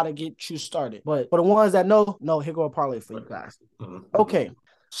explain how to get you started. But for the ones that know, here go a parlay for you guys. Mm-hmm. Okay.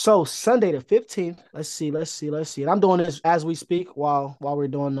 So Sunday the 15th, let's see. And I'm doing this as we speak while we're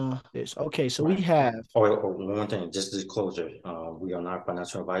doing this. Okay, so we have. One more thing, just disclosure. We are not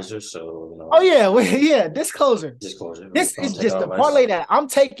financial advisors, so Oh yeah, disclosure. Disclosure. This is just the parlay that I'm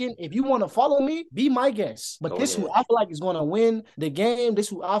taking. If you want to follow me, be my guest. But this who I feel like is going to win the game. This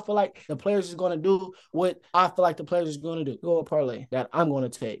who I feel like the players is going to do what I feel like the players is going to do. Go a parlay that I'm going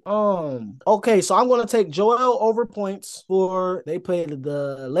to take. Okay, so I'm going to take Joel over points for they played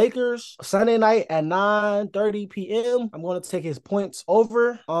the Lakers Sunday night at 9:30 p.m. I'm going to take his points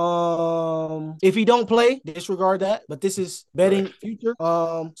over. If he don't play, disregard that. But this is Right. betting future.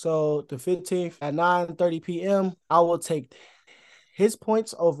 So the 15th at 9:30 p.m. I will take his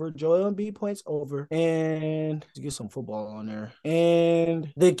points over, Joel Embiid points over, and let's get some football on there.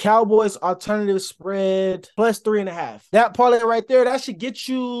 And the Cowboys alternative spread plus 3.5. That parlay right there, that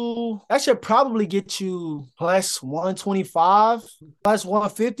should probably get you plus 125, plus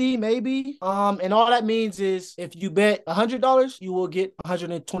 150, maybe. And all that means is if you bet $100, you will get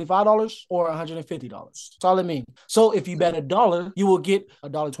 $125 or $150. That's all it means. So if you bet $1, you will get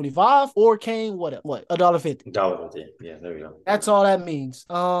 $1.25 or Kane, what $1.50. Dollar with it. Yeah, there we go. That's all that means.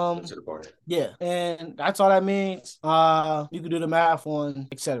 To the party. Yeah, and that's all that means. You can do the math on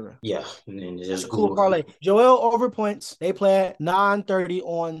etc. Yeah, and That's a just cool Google. parlay. Joel over points. They play at 9:30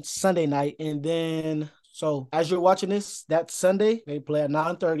 on Sunday night, and then so as you're watching this, that Sunday they play at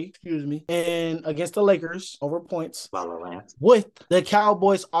 9:30. Excuse me, and against the Lakers over points Valorant. with the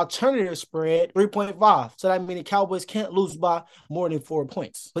Cowboys alternative spread 3.5. So that means the Cowboys can't lose by more than 4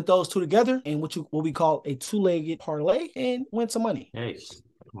 points. Put those two together and what we call a two-legged parlay and win some money. Hey,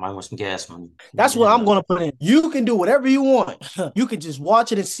 might want some gas money. That's what I'm going to put in. You can do whatever you want. You can just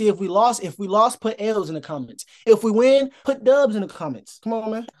watch it and see if we lost. If we lost, put L's in the comments. If we win, put dubs in the comments. Come on,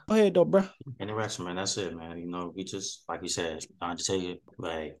 man. Go ahead, though, bro. Interaction, man. That's it, man. You know, we just like you said. I just tell you,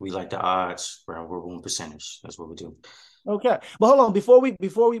 like we like the odds. We're one percentage. That's what we do. Okay, but hold on before we go,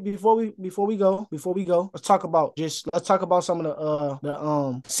 let's talk about some of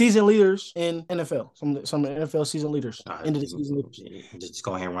the season leaders in NFL. Some of the NFL season leaders. Right, End of the season leaders. just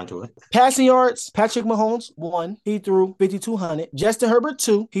go ahead and run through it. Passing yards, Patrick Mahomes 1, he threw 5,200. Justin Herbert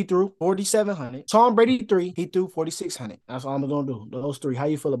 2, he threw 4,700. Tom Brady 3, he threw 4,600. That's all I'm gonna do. Those three. How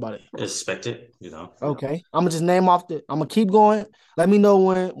you feel about it? Expected, you know. Okay, I'm gonna just name off I'm gonna keep going. Let me know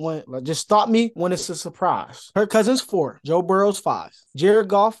when just stop me when it's a surprise. Kirk Cousins 4, Joe Burrows 5, Jared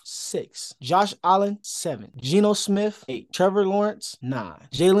Goff 6, Josh Allen 7, Geno Smith 8, Trevor Lawrence 9,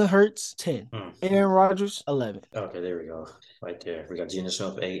 Jalen Hurts 10, Aaron Rodgers 11. Okay, there we go. Right there, we got Geno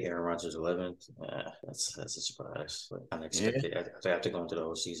Smith 8, Aaron Rodgers 11. That's a surprise. But unexpected after going through the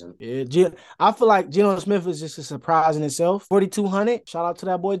whole season. Yeah, I feel like Geno Smith is just a surprise in itself. 4,200. Shout out to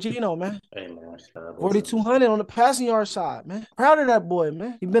that boy Geno, man. Hey man, 4,200 on the passing yard side, man. Proud of that boy,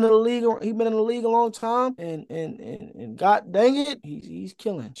 man. He been in the league. He been in the league a long time, and God dang it, he's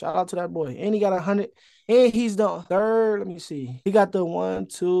killing. Shout out to that boy. And he got 100. And he's the third. Let me see. He got the 1,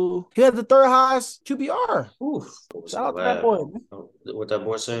 2. He had the third highest QBR. Oof. Shout out to that boy, man. What that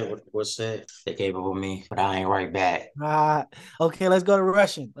boy said? What the boy said? They gave up on me, but I ain't right back. Okay, let's go to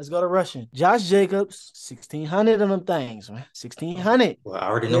Russian. Josh Jacobs, 1,600 of them things, man. 1,600. Well, I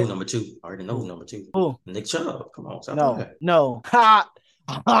already know number two. I already know number two. Who? Nick Chubb. Come on. No. Ha.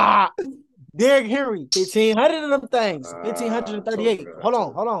 Derrick Henry, 1,500 of them things. 1,538. Hold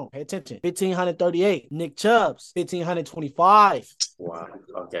on. Pay attention. 1,538. Nick Chubb's, 1,525. Wow.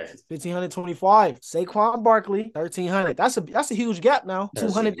 Okay. 1,525. Saquon Barkley, 1,300. That's a huge gap now.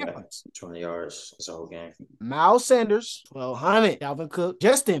 200 difference. 20 yards. It's a whole game. Miles Sanders, 1,200. Dalvin Cook,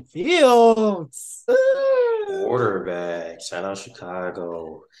 Justin Fields. Quarterback. Shout out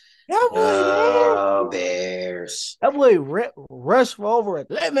Chicago. Bears. That boy rushed for over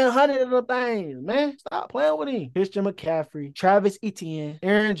 1,100 of the things, man. Stop playing with him. Christian McCaffrey, Travis Etienne,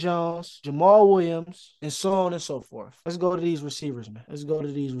 Aaron Jones, Jamal Williams, and so on and so forth. Let's go to these receivers, man.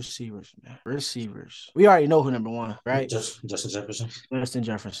 Receivers. We already know who number one, right? Justin Jefferson. Justin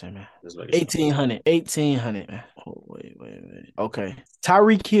Jefferson, man. 1,800, man. Oh, wait. Okay.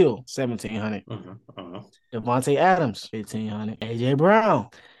 Tyreek Hill, 1,700. Devontae Adams, 1,500. AJ Brown,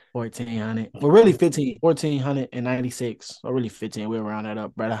 1,400. Well, really 1,496. Or really 15. We'll round that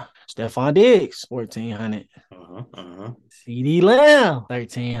up, brother. Stephon Diggs, 1,400. CeeDee Lamb,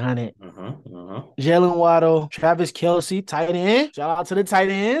 1,300. Jalen Waddle, Travis Kelce, tight end. Shout out to the tight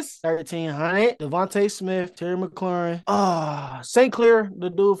ends, 1,300. Devontae Smith, Terry McLaurin. St. Clair, the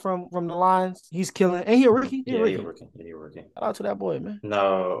dude from the Lions, he's killing. And he a rookie. He's a rookie. Shout out to that boy, man.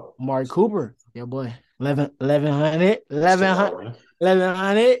 No. Amari Cooper, your boy. 1,100.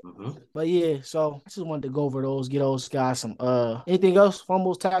 But yeah, so I just wanted to go over those, get those guys some anything else?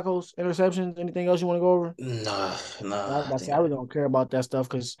 Fumbles, tackles, interceptions, anything else you want to go over? Nah. I really don't care about that stuff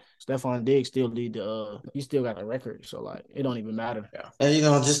because Stephon Diggs still lead he still got the record. So like it don't even matter. Yeah.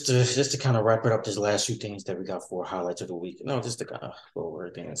 And just to kind of wrap it up, this last few things that we got for highlights of the week. Just to kind of go over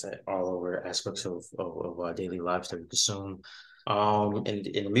things that all over aspects of our daily lives that we consume. In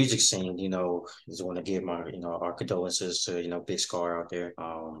the music scene, just want to give my, our condolences to, Big Scar out there.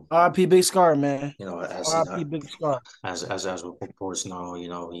 R.I.P. Big Scar, man. As R.I.P. Big Scar. as reports know,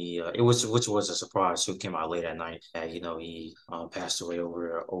 he it was which was a surprise. He came out late at night. He passed away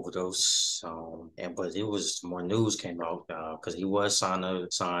over a overdose. And but it was more news came out because he was signed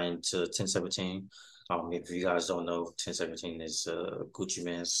to 1017. If you guys don't know, 1017 is Gucci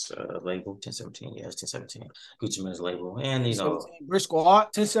Mane's label. 1017, yes, 1017, Gucci Mane's label, and 1017 Brick Squad.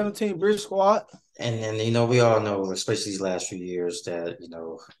 1017 Brick Squad. and then we all know, especially these last few years, that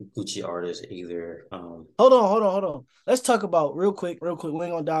Gucci artists either Hold on. Let's talk about real quick. We ain't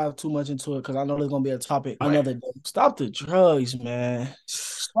gonna dive too much into it because I know there's gonna be a topic right, another day. Stop the drugs, man.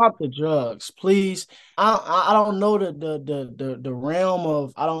 Stop the drugs, please. I don't know the realm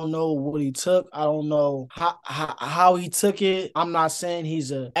of, I don't know what he took. I don't know how he took it. I'm not saying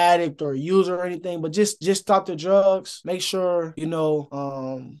he's an addict or a user or anything, but just stop the drugs. Make sure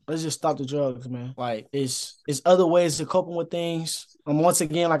let's just stop the drugs, man. Like it's other ways to coping with things. Once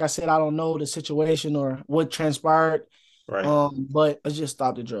again, like I said, I don't know the situation or what transpired. right. But let's just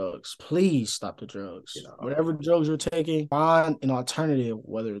stop the drugs. Please stop the drugs. You know, Whatever drugs you're taking, find an alternative,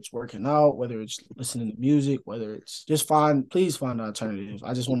 whether it's working out, whether it's listening to music, whether it's just please find alternatives.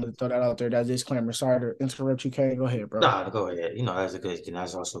 I just wanted to throw that out there. That disclaimer. Sorry to interrupt you, Kane. Go ahead, bro. Nah, go ahead. That's a good.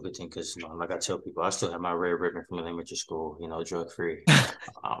 That's also a good thing because like I tell people, I still have my red ribbon from elementary school. Drug free.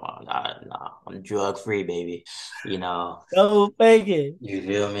 I'm drug free, baby. You know, Don't fake it. you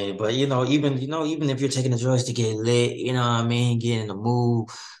feel me? But even if you're taking the drugs to get lit, you know what I mean, get in the mood.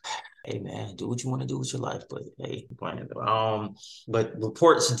 Hey man, do what you want to do with your life, but hey, but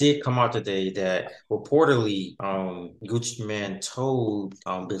reports did come out today that reportedly, Gucci Man told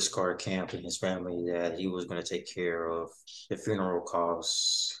Big Scar Camp and his family that he was going to take care of the funeral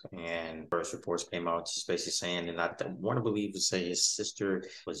costs. And first reports came out just basically saying, and I want to believe to say his sister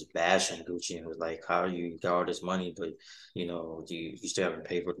was bashing Gucci and was like, "How you got all this money, but you still haven't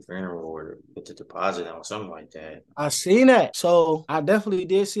paid for the funeral or put the deposit or something like that." I seen that. So I definitely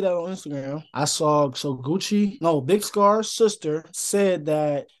did see that on Instagram. I saw Gucci, no, Big Scar's sister said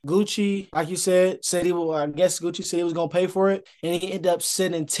that Gucci, like you said he will, I guess Gucci said he was gonna pay for it, and he ended up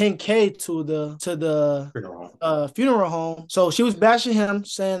sending 10K to the Funeral. funeral home. So she was bashing him,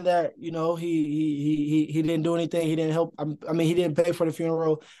 saying that he didn't do anything, he didn't help. I mean, he didn't pay for the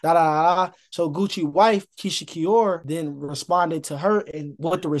funeral. Da da da. So Gucci wife Keisha Kior then responded to her and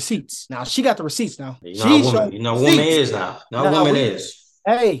with the receipts. Now she got the receipts. Now You know how she woman, showed you know woman receipts. is now. You know how Now woman we is.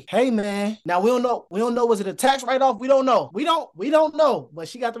 Hey man. Now we don't know. Was it a tax write-off? We don't know. We don't know. But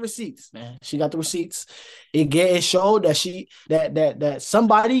she got the receipts, man. She got the receipts. It showed that that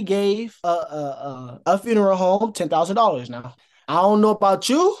somebody gave a funeral home $10,000 now. I don't know about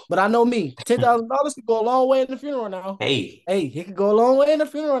you, but I know me. $10,000 could go a long way in the funeral now. Hey, Hey, he could go a long way in the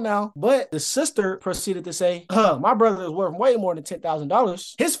funeral now. But the sister proceeded to say, my brother is worth way more than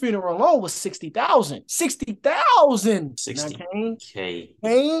 $10,000. His funeral alone was 60,000. 60,000. Now,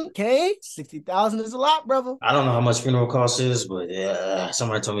 60K. Kane, 60,000 is a lot, brother. I don't know how much funeral cost is, but yeah,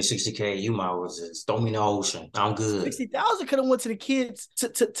 somebody told me 60K. You might as well just throw me in the ocean. I'm good. 60,000 could have went to the kids.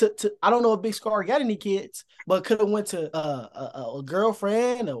 To I don't know if Big Scar got any kids, but could have went to a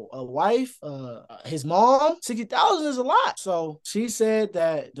girlfriend, a wife, his mom. 60,000 is a lot. So she said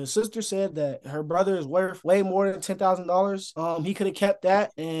that the sister said that her brother is worth way more than $10,000. He could have kept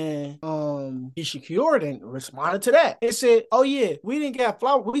that, and he secured and responded to that. It said, "Oh yeah, we didn't get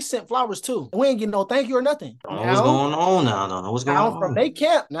flowers. We sent flowers too. And we ain't getting no thank you or nothing." Don't know what's going on now. Don't know what's going Now from on. they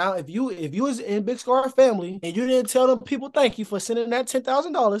camp. Now, if you was in Big Scar family and you didn't tell them people thank you for sending that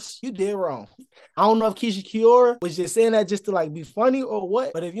 $10,000, you did wrong. I don't know if Keisha Kiora was just saying that just to like be funny or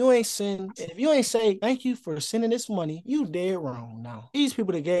what, but if you ain't say thank you for sending this money, you did wrong. Now these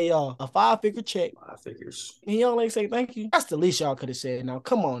people that gave y'all a 5-figure check I figures. and y'all ain't say thank you. That's the least y'all could have said. Now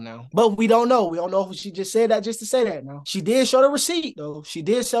come on now, but we don't know. We don't know if she just said that just to say that. Now she did show the receipt though. She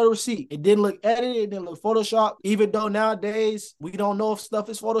did show the receipt. It didn't look edited. It didn't look Photoshop. Even though nowadays we don't know if stuff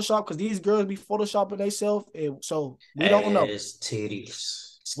is Photoshop because these girls be photoshopping themselves. So we don't know. Ass titties.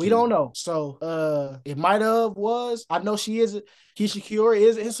 We Ski. don't know. So it might have was. I know she is Keisha Kiora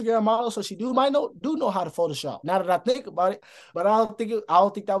is an Instagram model, so she do know how to Photoshop. Now that I think about it, but I don't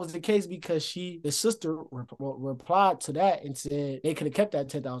think that was the case because the sister replied to that and said they could have kept that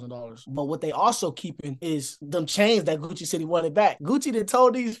 $10,000. But what they also keeping is them chains that Gucci said he wanted back. Gucci done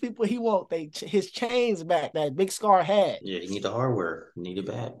told these people he want his chains back that Big Scar had. Yeah, you need the hardware. You need it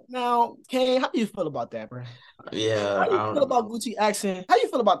back. Now, Kane, how do you feel about that, bro? Yeah, How do you feel about Gucci accent? How do you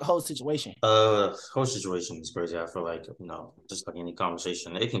feel about the whole situation? whole situation is crazy. I feel like, just like any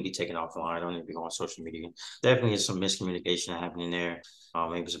conversation, it can be taken offline. Don't need to be on social media. Definitely is some miscommunication happening there.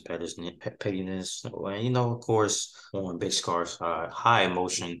 Maybe some pettiness. And, of course, on Big Scar's high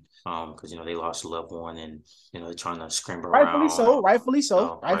emotion, because, they lost a loved one and, they're trying to scramble Rightfully around, so. Rightfully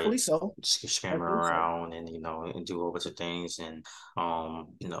so. right, Rightfully so. scramble Rightfully so. around and, and do a bunch of things. And, yeah,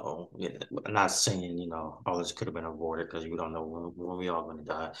 I'm not saying, all this could have been avoided because we don't know when we all going to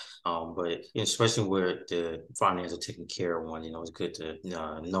die. But especially where the finance are taking care of one, it's good to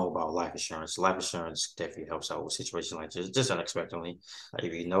know about life insurance. Life insurance definitely helps out with situations like this, just unexpectedly.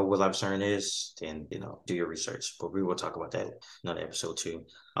 If you know what life insurance is, then do your research. But we will talk about that in another episode too.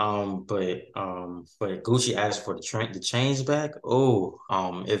 But Gucci asked for the chains back. Oh,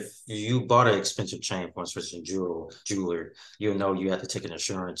 if you bought an expensive chain from a specific jeweler, you'll know you have to take an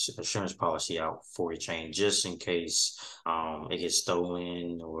insurance policy out for your chain just in case it gets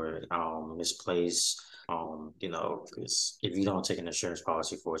stolen or misplaced. Because if you don't take an insurance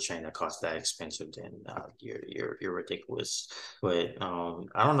policy for a chain that costs that expensive, then you're ridiculous. But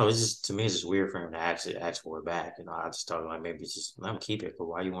I don't know. It's just to me, it's just weird for him to ask for it back. I just thought like maybe just let him keep it. But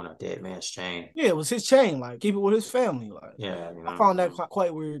why you want a dead man's chain? Yeah, it was his chain. Like, keep it with his family. Like, Yeah, I found that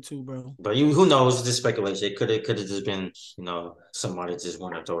quite weird too, bro. But who knows? It's just speculation. It could have just been somebody just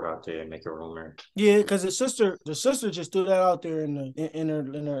want to throw it out there and make a rumor. Yeah, because the sister just threw that out there in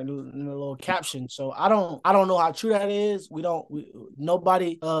her little caption. So I don't know how true that is.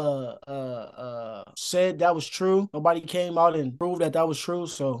 Nobody said that was true. Nobody came out and proved that was true.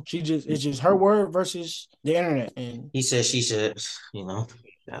 So it's just her word versus the internet. And He said, she said, you know.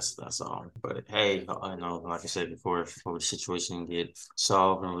 That's all. But hey, I know, like I said before the situation get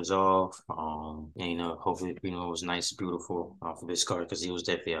solved and resolved. And hopefully, it was nice, beautiful for Big Scar because he was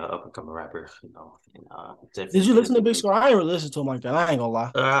definitely an up and coming rapper. And, did you definitely. listen to Big Scar? I ain't really listen to him like that. I ain't gonna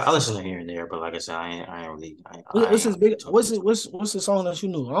lie. I listen to here and there, but like I said, I ain't really, I What's ain't his big? totally. What's the song that you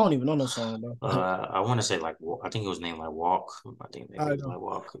knew? I don't even know no song, bro. I want to say like I think it was named like Walk. I think maybe I it was go. like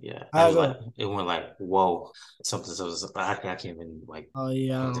Walk. Yeah, it I was like go. it went like whoa something. So I can't even like Oh I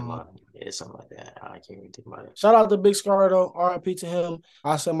yeah. can't think about it. Yeah, something like that. I can't even think about it. Shout out to Big Scar though. R.I.P. to him.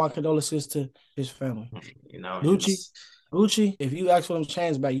 I send my condolences to his family. And Gucci, Gucci. If you ask for them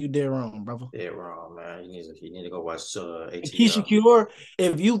chains back, you dead wrong, brother. yeah, wrong, man. You need to go watch And Keisha ATL. Cure,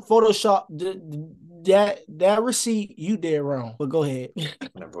 if you Photoshop that receipt, you dead wrong. But go ahead.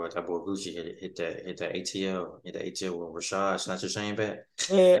 That boy Gucci hit that ATL with Rashad. Snatch your chain back.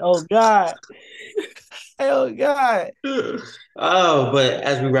 Hey, oh God. Oh God. Oh, but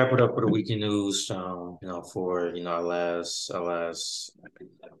as we wrap it up for the weekend news, for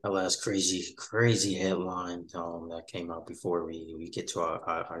our last crazy headline that came out before we get to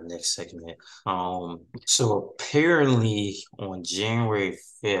our next segment. So apparently on January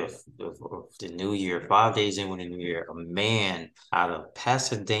 5th of the new year, 5 days in with the new year, a man out of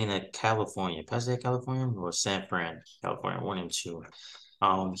Pasadena, California, or San Fran, California, one and two.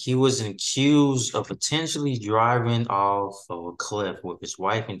 He was accused of potentially driving off of a cliff with his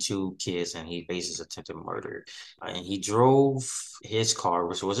wife and two kids, and he faces attempted murder. And he drove his car,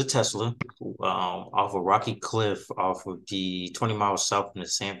 which was a Tesla, off a rocky cliff off of the 20 miles south from the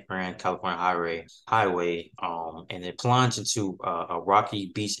San Fran, California highway, and it plunged into a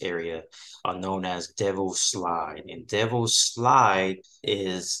rocky beach area known as Devil's Slide. And Devil's Slide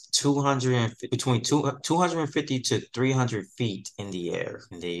is 250 to 300 feet in the air,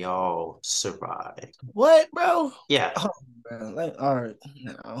 and they all survived. What, bro? Yeah, Oh, man. All right.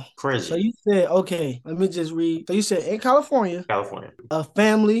 Now. So crazy. you said, okay, let me just read. So you said in California, California a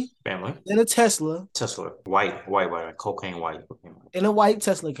family family, in a Tesla, Tesla, white, cocaine white, in a white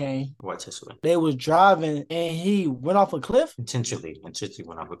Tesla came. white Tesla. They was driving and he went off a cliff. Intentionally went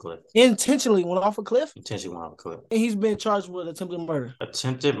off a cliff. Intentionally went off a cliff. Intentionally went off a cliff. And he's been charged with attempted murder.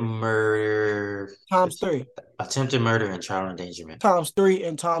 Attempted murder. Times three. Attempted murder and child endangerment. Times three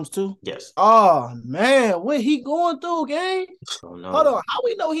and times two. Yes. Oh man, what he going through, gang? Oh no. Hold on, how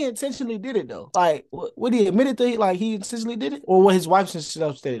we know he intentionally did it though? Like, what he admitted to? Like, he intentionally did it, or what his wife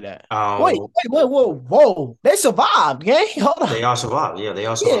stated that? Wait, whoa! They survived, gang. Hold on. They all survived. Yeah, they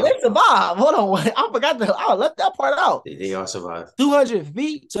all Yeah, survived. they survived. Hold on, I forgot that. I left that part out. They all survived. 200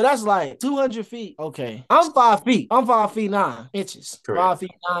 feet. So that's like 200 feet. Okay. I'm 5 feet. I'm 5 feet 9 inches. Correct. 5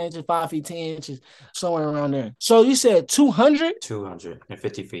 feet 9 inches, 5 feet 10 inches, somewhere around there. So you said 200?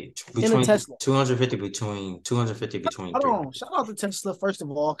 250 feet. In a Tesla. 250 between Hold hold on. Shout out to Tesla, first of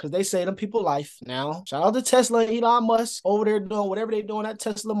all, because they say them people life now. Shout out to Tesla and Elon Musk over there doing whatever they doing at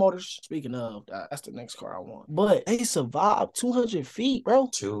Tesla Motors. Speaking of, that's the next car I want. But they survived 200 feet, bro.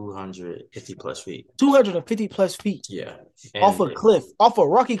 250 plus feet. 250 plus feet. Yeah. Off And a cliff, off a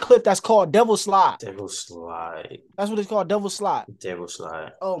rocky cliff that's called Devil Slide. Devil Slide. That's what it's called, Devil Slide. Devil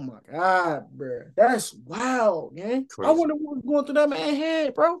Slide. Oh my God, bro. That's wild, man. I Crazy. wonder what was going through that man's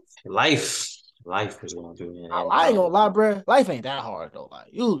head, bro. Life. Life was going through it. I ain't gonna lie, bro. Life ain't that hard though. Like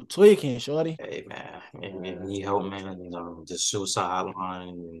you tweaking, shorty. Hey man, and need help, man. The suicide hotline,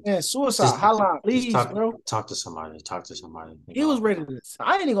 and Man, suicide just hotline, just please, bro. talk to somebody. Talk to somebody. He was ready to.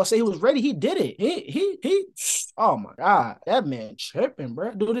 I ain't even gonna say he was ready. He did it. He. Oh my God, that man tripping,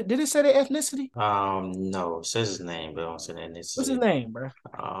 bro. Did it say the ethnicity? No, it says his name, but I don't say that What's his ethnicity. name, bro?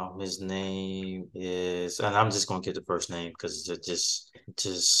 His name is, and I'm just gonna get the first name because just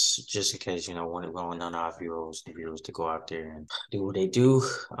in case none of our viewers to go out there and do what they do.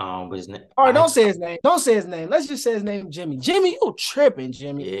 But his name, All right, don't say his name. Don't say his name. Let's just say his name, Jimmy. Jimmy, you tripping,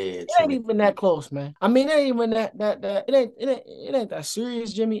 Jimmy. yeah, It ain't Jimmy. even that close, man. I mean, it ain't even that it ain't that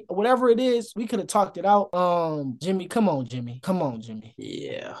serious, Jimmy. Whatever it is, we could have talked it out. Jimmy, come on, Jimmy. Come on, Jimmy.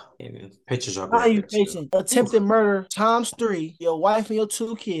 Yeah, and pictures are Now you graphic too. facing attempted murder times 3, your wife and your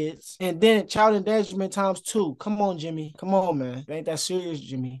 2 kids, and then child endangerment times 2. Come on, Jimmy. Come on, man. It ain't that serious,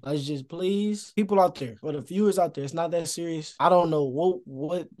 Jimmy. Let's just please, people out there, or the viewers out there, it's not that serious. I don't know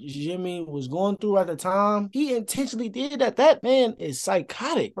what Jimmy was going through at the time. He intentionally did that. That man is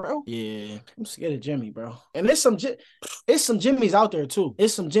psychotic, bro. Yeah, I'm scared of Jimmy, bro. And it's some Jimmys out there too.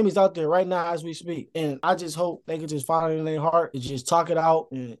 It's some Jimmys out there right now as we speak. And I just hope they could just find it in their heart and just talk it out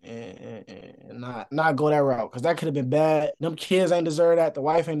and not go that route. Because that could have been bad. Them kids ain't deserve that. The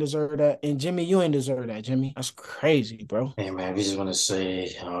wife ain't deserve that. And Jimmy, you ain't deserve that, Jimmy. That's crazy, bro. Hey man, we just want to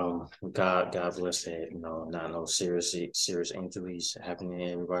say, God bless that. Not no serious injuries happening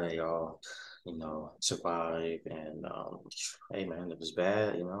to everybody. Y'all, survive. And hey man, if it's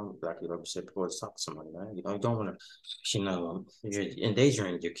bad, like you said before, just talk to somebody, man. You don't want to, you're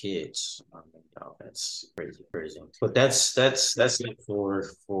endangering your kids. That's crazy, crazy. But that's it for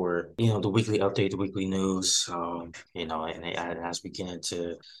the weekly update, the weekly news. And as we get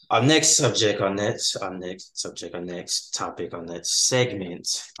into our next subject, our next topic, our next segment,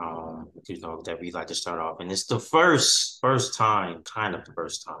 that we like to start off. And it's the first time, kind of the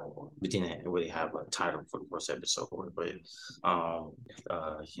first time. We didn't really have a title for the first episode, but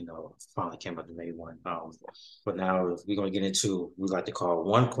finally came up to make one. But now we're gonna get into we like to call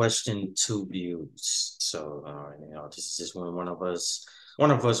one question, two views. So this is just when one of us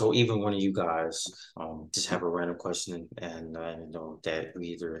or even one of you guys just have a random question and that we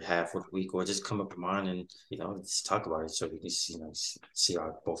either have for the week or just come up with mine and just talk about it so we can see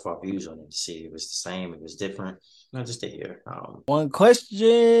both our views on it, see if it's the same, if it's different. Just stay here. One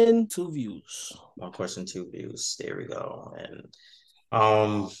question, 2 views. One question, two views. There we go.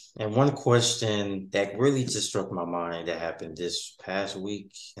 And one question that really just struck my mind that happened this past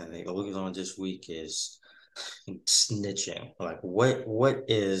week, and they looking on this week is snitching. Like what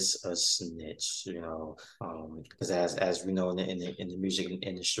is a snitch? Because as we know in the music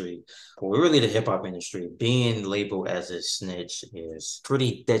industry, or really the hip hop industry, being labeled as a snitch is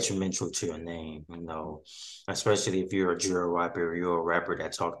pretty detrimental to your name. Especially if you're a drill rapper, you're a rapper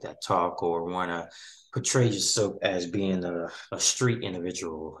that talk or wanna portray yourself as being a street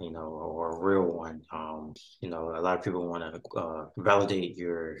individual, or a real one. A lot of people want to validate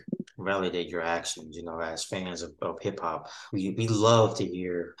your actions. As fans of hip hop, we love to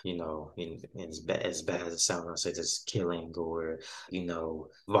hear, as bad as it sounds, I say this killing or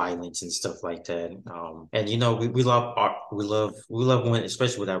violence and stuff like that. And we love art. We love when,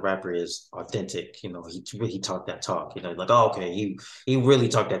 especially when that rapper is authentic. He talked that talk. Like, oh, okay, he really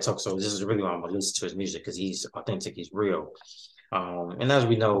talked that talk. So this is really why I'm gonna listen to his music because he's authentic, he's real. And as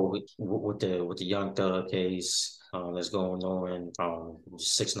we know with the Young Thug case that's going on,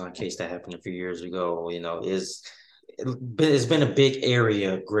 6ix9ine case that happened a few years ago, it's been a big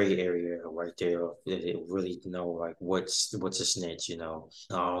gray area right there. It really like what's a snitch,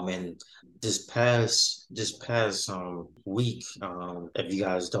 And this past week, if you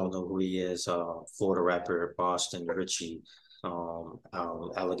guys don't know who he is, Florida rapper Boston Richie.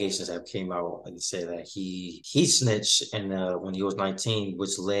 Allegations have came out and said that he snitched and when he was 19,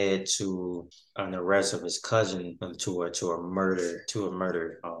 which led to an arrest of his cousin to a murder.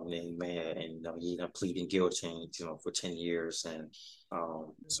 And man, and he ended up pleading guilty, for 10 years. And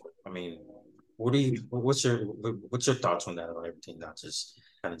so I mean, what's your thoughts on that or everything? Not just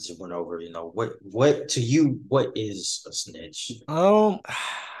kind of just went over, what to you, what is a snitch? Um,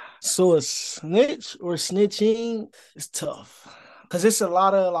 So a snitch or snitching is tough because it's a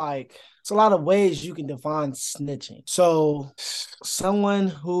lot of ways you can define snitching. So someone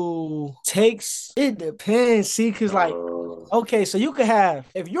who takes it depends. See, because like Uh, okay, so you could have,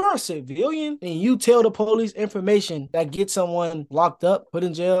 if you're a civilian and you tell the police information that gets someone locked up, put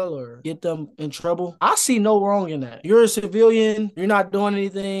in jail, or get them in trouble, I see no wrong in that. You're a civilian, you're not doing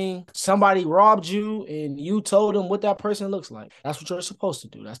anything, somebody robbed you, and you told them what that person looks like. That's what you're supposed to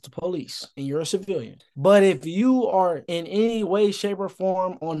do. That's the police, and you're a civilian. But if you are in any way, shape, or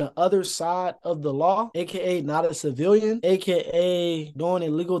form on the other side of the law, aka not a civilian, aka doing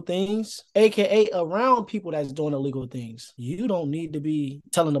illegal things, aka around people that's doing illegal things, you don't need to be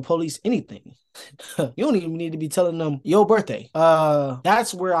telling the police anything. You don't even need to be telling them your birthday.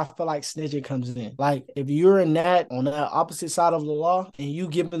 That's where I feel like snitching comes in. Like if you're in that on the opposite side of the law and you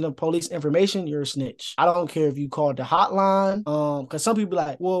giving the police information, you're a snitch. I don't care if you called the hotline. Because some people be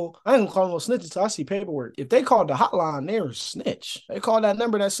like, well, I ain't gonna call no snitch until I see paperwork. If they called the hotline, they're a snitch. They called that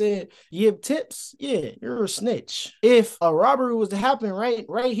number that said give tips, yeah, you're a snitch. If a robbery was to happen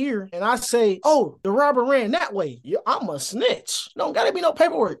right here, and I say, oh, the robber ran that way, yeah, I'm a snitch. Don't gotta be no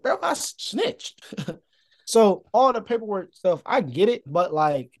paperwork, bro. I snitched. So all the paperwork stuff, I get it, but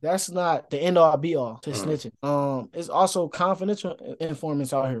like that's not the end all be all to mm, snitching. It's also confidential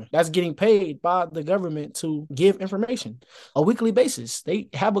informants out here that's getting paid by the government to give information a weekly basis. They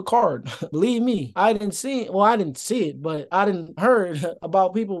have a card. Believe me, I didn't see it. Well, I didn't see it, but I didn't heard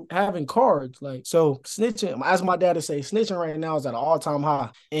about people having cards. Like so, snitching. As my dad would say, snitching right now is at an all time high,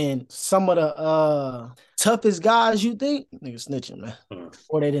 and some of the toughest guys you think niggas snitching, man, mm.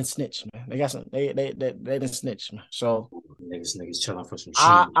 or they didn't snitch, man. They got some. They didn't snitch, man. So Niggas chilling for some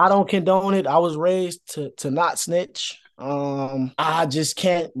I cheese. don't condone it. I was raised to not snitch. I just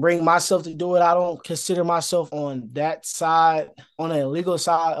can't bring myself to do it. I don't consider myself on that side, on the illegal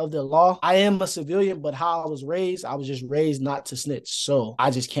side of the law. I am a civilian, but how I was just raised not to snitch. So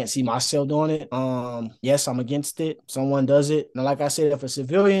I just can't see myself doing it. Yes, I'm against it. Someone does it. And like I said, if a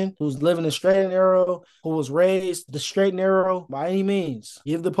civilian who's living the straight and narrow, who was raised the straight and narrow by any means,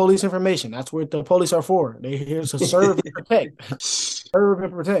 give the police information. That's what the police are for. They're here to serve and protect. Serve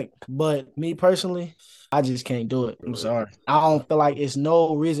and protect. But me personally, I just can't do it. I'm sorry. I don't feel like it's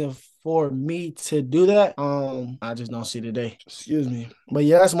no reason for me to do that. I just don't see today. Excuse me. But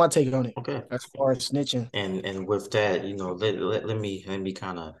yeah, that's my take on it. Okay. As far as snitching. And with that, let me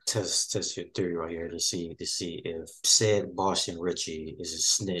kind of test your theory right here to see if said Boston Richie is a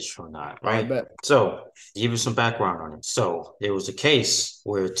snitch or not, All right, right? bet. So give you some background on it. So there was a case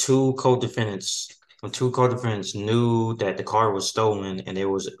where two co-defendants knew that the car was stolen and they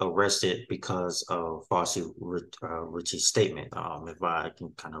was arrested because of Ritchie's statement. If I can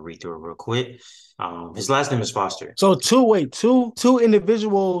kind of read through it real quick. His last name is Foster. So two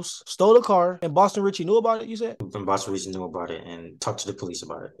individuals stole a car and Boston Richie knew about it, you said? And Boston Reason knew about it and talked to the police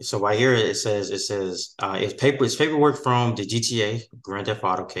about it. So right here it's paperwork from the GTA Grand Theft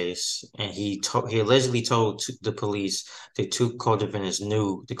Auto case, and he allegedly told the police the two co-defendants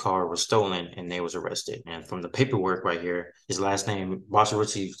knew the car was stolen and they was arrested. And from the paperwork right here, his last name, Boston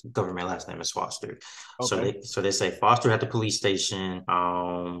Ritchie's government last name is Foster. So Okay. they say Foster at the police station,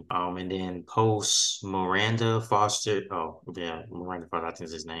 and then post Miranda Foster, I think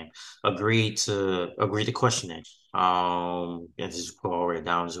is his name, agreed to questioning. And just go all the way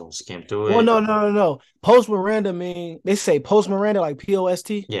down, just gonna skim through Well, it. no. Post Miranda mean they say post Miranda like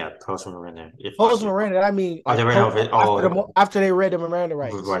POST. Yeah, post Miranda. If Post Foster. Miranda, I mean Oh, they like ran over it. Oh, after they read the Miranda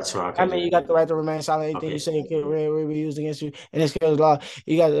rights. right. So I okay, mean, yeah, you got the right to remain silent. Anything you okay. say will be used against you in this case law.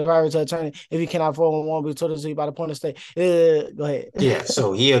 You got the right to attorney if you cannot afford one, won't be told to you by the point of state. Go ahead. Yeah,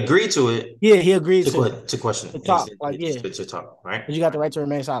 so he agreed to it Yeah, he agreed to question to it. And he talk. said Like yeah, to talk, right? but you got the right to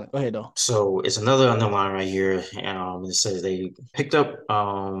remain silent. Go ahead though. So it's another underline right here. It says they picked up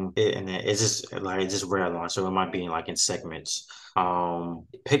and it's just red line, so it might be like in segments.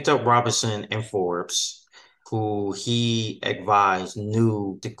 Picked up Robinson and Forbes, who he advised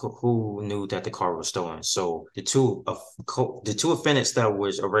who knew that the car was stolen. So the two offenders that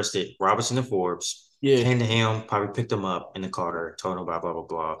was arrested, Robinson and Forbes, Yeah, came to him, probably picked him up in the car, told him blah blah blah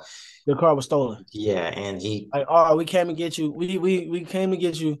blah. the car was stolen. Yeah, and he Like, oh, we came to get you. We came to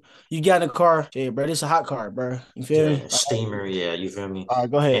get you. You got in the car. Yeah, bro, this is a hot car, bro. You feel me? Yeah, steamer, yeah, you feel me? All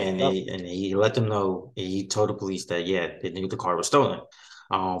right, go ahead. And Yep. he let them know, he told the police that yeah, they knew the car was stolen.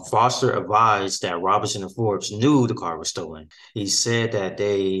 Foster advised that Robinson and Forbes knew the car was stolen. He said that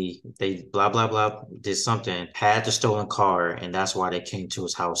they blah blah blah did something, had the stolen car, and that's why they came to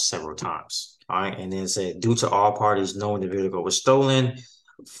his house several times. All right, and then said due to all parties knowing the vehicle was stolen,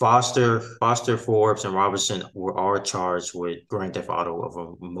 Foster, Forbes, and Robertson were all charged with grand theft auto of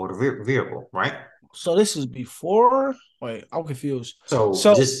a motor vehicle, right? So this is before. Wait, I'm confused. So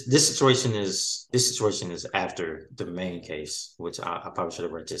So this situation is after the main case, which I probably should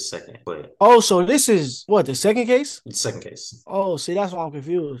have read this second, but so this is what the second case? the second case. Oh, see, that's why I'm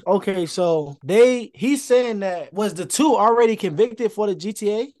confused. Okay, so he's saying that was the two already convicted for the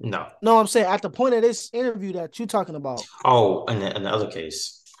GTA? No. No, I'm saying at the point of this interview that you're talking about. Oh, in the other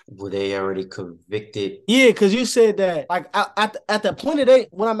case, were they already convicted? Yeah, because you said that like at the point of they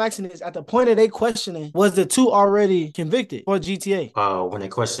what I'm asking is at the point of they questioning was the two already convicted for GTA? When they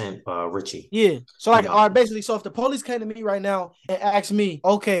questioned Richie. Yeah. So like, all No. right, basically, so if the police came to me right now and asked me,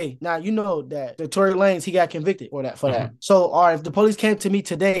 okay, now you know that the Tory Lanez he got convicted for that Hmm. So all right, if the police came to me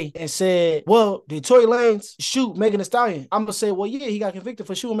today and said, well, did Tory Lanez shoot Megan Thee Stallion? I'm gonna say, well, yeah, he got convicted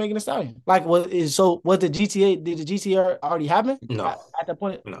for shooting Megan Thee Stallion. Like, was the GTA? Did the GTA already happen No. at the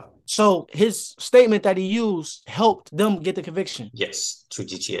point? No. So his statement that he used helped them get the conviction. Yes, to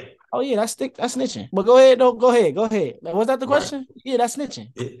GTA. Oh yeah, that's snitching. But go ahead, though. Go ahead. Like, was that the Right. question? Yeah, that's snitching.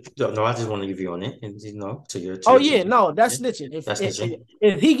 No, I just want to give you on it, and to your Oh to yeah, no, yeah, that's snitching. If, that's if snitching.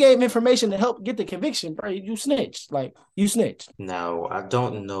 if if he gave information to help get the conviction, bro, you snitched. Like you snitched. Now, I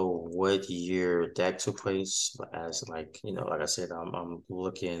don't know what year that took place, but as like I said, I'm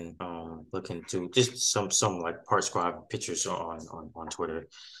looking to just some like part squad pictures on Twitter.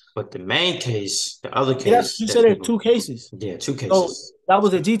 But the main case, the other Yeah, that's case you that said there are people, two cases. yeah, two So cases. that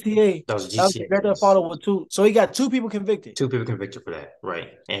was a GTA. That was a That was a GTA Grand Theft case. Auto with two. So he got two people convicted. Two people convicted for that, right?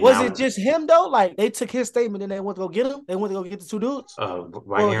 And Was it now, just him though? Like they took his statement and they went to go get him. They went to go get the two dudes,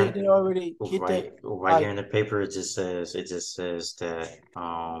 right or here, did they already get that? right here Like, in the paper, it just says that it just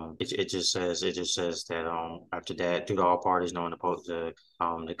says that after that, due to all parties knowing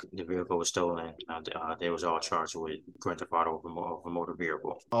the vehicle was stolen, they was all charged with grand theft auto of a motor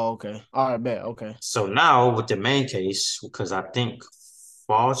vehicle. oh, okay, all right, bet, okay, So now with the main case, because I think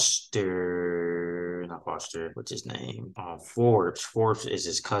not Foster, what's his name? Forbes. Forbes is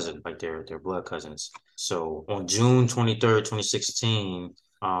his cousin, like they're blood cousins. So on June 23rd, 2016,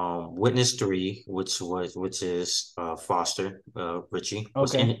 Witness 3, which is Foster, Richie,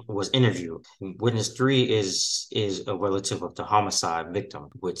 okay, was interviewed. Witness 3 is a relative of the homicide victim,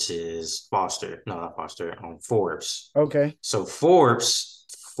 which is Foster, no, not Foster, Forbes. okay, So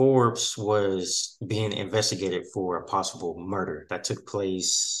Forbes was being investigated for a possible murder that took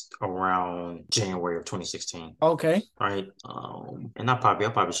place around January of 2016. okay. Right. And I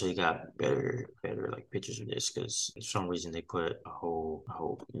probably should have got better like pictures of this because for some reason they put a whole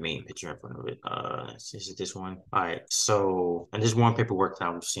main picture in front of it. Is it this one? All right. So, and this one paperwork that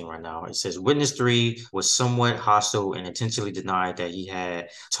I'm seeing right now. It says witness three was somewhat hostile and intentionally denied that he had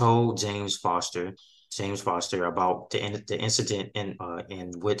told James Foster about the incident in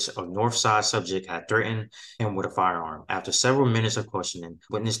which a Northside subject had threatened him with a firearm. After several minutes of questioning,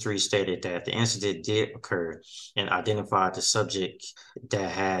 witness three stated that the incident did occur and identified the subject that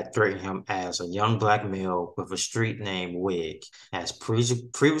had threatened him as a young black male with a street name Wig, as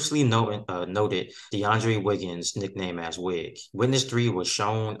previously noted DeAndre Wiggins, nickname as Wig. Witness three was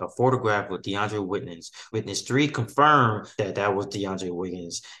shown a photograph of DeAndre Wiggins. Witness three confirmed that was DeAndre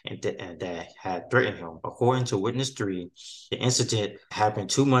Wiggins and that had threatened him. According to Witness 3, the incident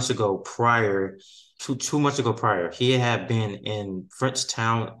happened 2 months ago prior. 2 months ago prior, he had been in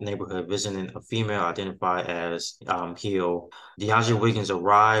Frenchtown neighborhood visiting a female identified as Hill. DeAndre Wiggins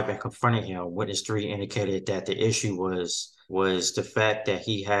arrived and confronted him. Witness 3 indicated that the issue was the fact that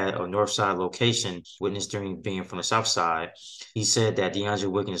he had a north side location, Witness 3 being from the south side. He said that DeAndre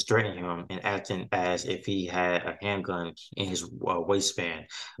Wiggins threatened him and acting as if he had a handgun in his waistband.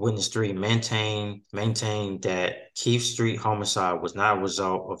 Witness 3 maintained that Keith Street homicide was not a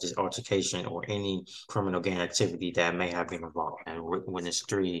result of this altercation or any criminal gang activity that may have been involved. And Witness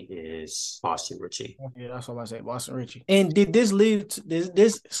 3 is Foster Richie. Yeah, that's what I say, Boston Richie. And did this lead to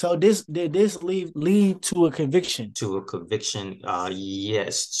did this lead to a conviction? To a conviction,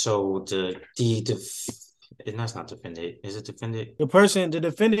 yes. So that's not defended. Is it defended? The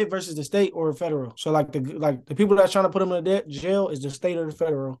defendant versus the state or federal. So like the people that's trying to put him in the jail is the state or the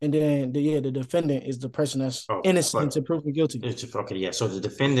federal, and then the defendant is the person that's innocent until proven guilty. Okay, yeah. So the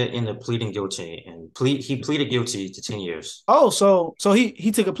defendant ended up pleading guilty and he pleaded guilty to 10 years. Oh, so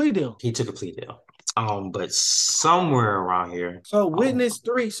he took a plea deal. He took a plea deal. But somewhere around here. So witness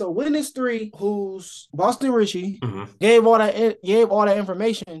three, who's Boston Richie, Mhm. gave all that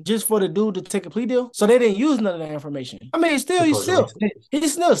information just for the dude to take a plea deal. So they didn't use none of that information. I mean, he's still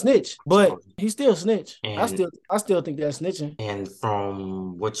snitch, but he's still snitch. I still think that's snitching. And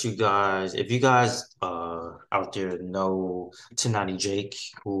from what you guys, if you guys out there know 1090 Jake,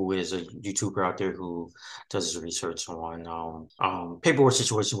 who is a YouTuber out there who does his research on paperwork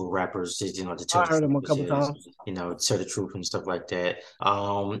situation with rappers, to tell I the heard him truth, a couple times. tell the truth and stuff like that.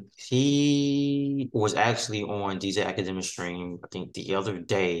 He was actually on DJ Academic Stream, I think the other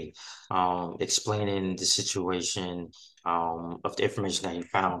day, explaining the situation of the information that he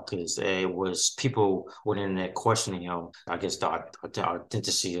found because it was people on the internet questioning him, I guess the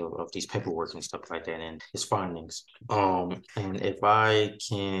authenticity of these paperwork and stuff like that and his findings. And if I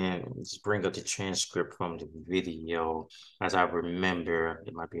can just bring up the transcript from the video, as I remember,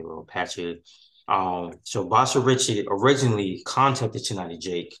 it might be a little patchy. So Bossa Richie originally contacted Tonight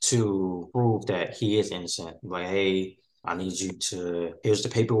Jake to prove that he is innocent. Like, hey, I need you to, here's the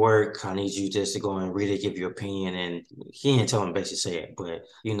paperwork. I need you just to go and read it, give your opinion. And he didn't tell him basically say it, but,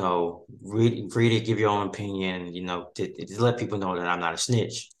 read it, give your own opinion, to let people know that I'm not a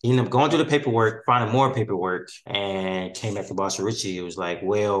snitch. He ended up going through the paperwork, finding more paperwork, and came back to Bossa Richie. It was like,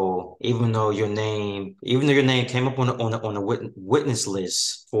 well, even though your name came up on the witness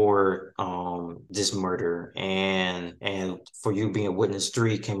list for this murder and for you being witness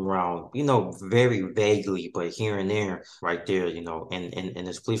three came around, very vaguely, but here and there, right there, in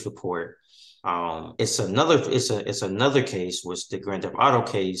this police report. It's another case, was the Grand Theft Auto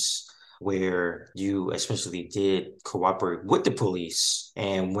case, where you especially did cooperate with the police.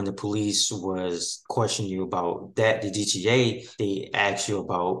 And when the police was questioning you about that, the GTA, they asked you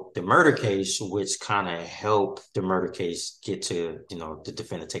about the murder case, which kind of helped the murder case get to, the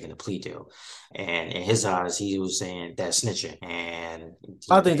defendant taking a plea deal. And in his eyes, he was saying that's snitching. And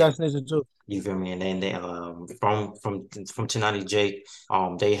I think that's Ninja too. you feel me? And then from Tenani Jake,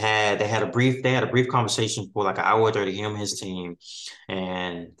 they had a brief conversation for like an hour or 30, him and his team,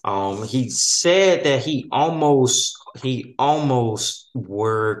 and he said that he almost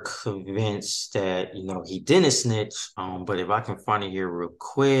were convinced that he didn't snitch. But if I can find it here real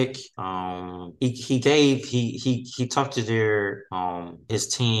quick, he talked to their his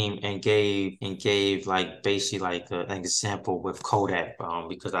team and gave like basically like an example with Kodak,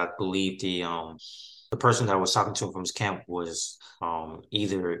 because I believe the person that was talking to him from his camp was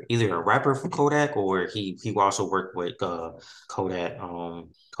either a rapper for Kodak, or he also worked with Kodak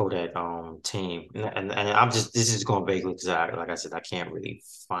Kodak team. And I'm just, this is going vaguely because, like I said, I can't really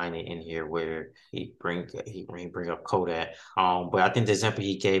find it in here where he bring up Kodak. But I think the example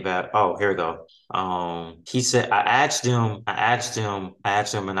he gave out, oh, here we go. He said, I asked him,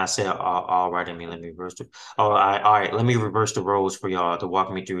 and I said, all right, let me reverse the, all right, let me reverse the roles for y'all to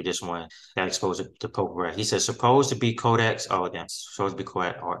walk me through this one that exposed the Pope Rat. He said, supposed to be Kodak's, oh, damn, supposed to be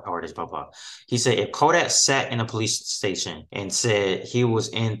Kodak artist, blah, blah. He said, if Kodak sat in a police station and said he was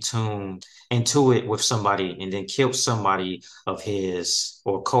into it with somebody and then killed somebody of his,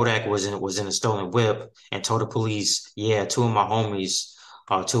 or Kodak was in a stolen whip and told the police, yeah, two of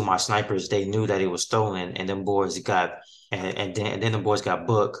my snipers, they knew that it was stolen, and them boys got and then the boys got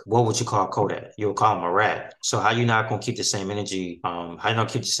booked. What would you call Kodak? You would call him a rat. So how you not gonna keep the same energy? How you not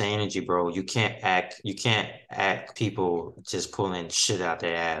keep the same energy, bro? You can't act people just pulling shit out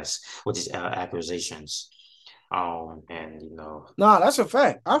their ass with these accusations. And Nah, that's a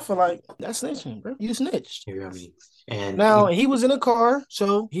fact. I feel like that's snitching, bro. You snitched. you know what I mean? And Now he was in a car,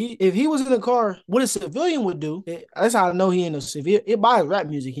 so if he was in a car, what a civilian would do, that's how I know he in a civilian. It by his rap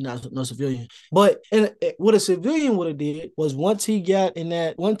music, he not no civilian. But what a civilian would have did was once he got in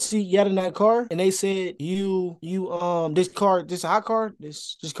that car, and they said this car, this hot car,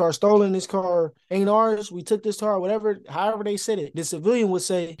 this car stolen, this car ain't ours. We took this car, whatever. However they said it, the civilian would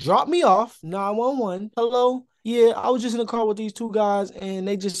say, "Drop me off, 911. Hello." Yeah, I was just in the car with these two guys, and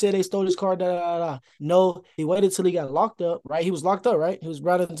they just said they stole this car. Da da da da. No, he waited till he got locked up. Right, he was locked up. Right, he was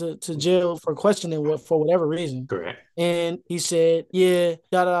brought into jail for questioning for whatever reason. correct. And he said, "Yeah,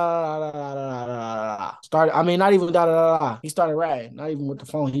 da da da da da da da da." Started. I mean, not even da da da da. He started ratting. Not even with the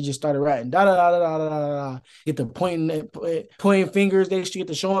phone. He just started ratting. Da da da da da da da. Get the pointing fingers. They should get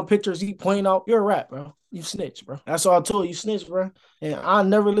the showing pictures. He pointing out. You're a rat, bro. You snitch, bro. That's all I told you. Snitch, bro. And I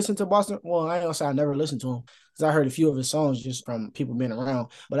never listened to Boston. Well, I ain't gonna say I never listened to him because I heard a few of his songs just from people being around.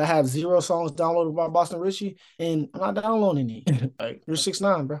 But I have 0 songs downloaded by Boston Richie, and I'm not downloading it. Like you're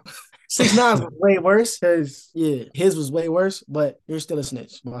 6ix9ine, bro. 6ix9ine's was way worse. Cause yeah, his was way worse. But you're still a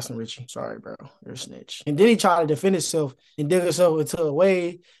snitch, Boston Richie. Sorry, bro. You're a snitch. And then he tried to defend himself and dig himself into a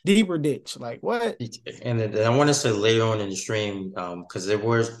way deeper ditch. Like what? And then I want to say later on in the stream, because there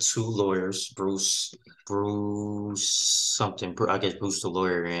were two lawyers, Bruce Bruce something. I guess Bruce the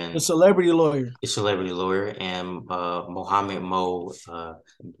lawyer The and celebrity lawyer. a celebrity lawyer, and Mohammed Mo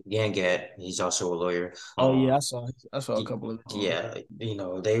Yangat. He's also a lawyer. Oh yeah, I saw a couple of Yeah, they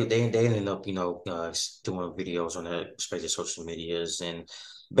ended up, doing videos on their respective social medias and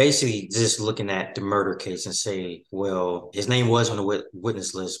basically just looking at the murder case and say, well, his name was on the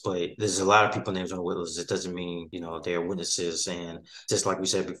witness list, but there's a lot of people names on the witness list. It doesn't mean, they're witnesses. And just like we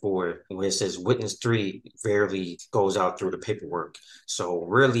said before, when it says witness three, rarely goes out through the paperwork. So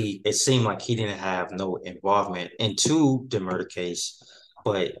really, it seemed like he didn't have no involvement into the murder case,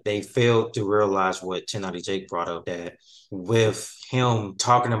 but they failed to realize what 1090 Jake brought up, that with him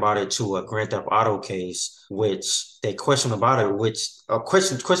talking about it to a Grand Theft Auto case, which they questioned about it, which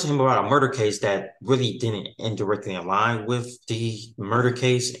question him about a murder case that really didn't indirectly align with the murder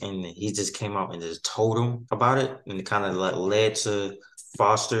case, and he just came out and just told him about it, and it kind of led to not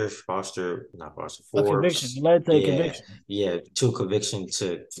Foster, a conviction. It Forbes. led to a Yeah, conviction. yeah, to conviction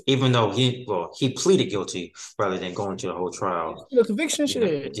to even though he pleaded guilty rather than going to the whole trial. The conviction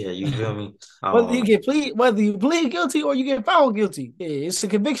shit. Yeah, you feel me? Whether you plead guilty or you get found guilty, yeah, it's a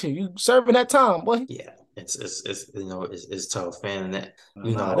conviction. You serving that time, boy. Yeah, it's tough, and that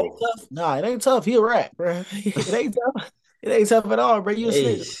you Nah, it ain't know, tough. Nah, it ain't tough. He a rat, bro. It ain't tough. It ain't tough at all, bro. You a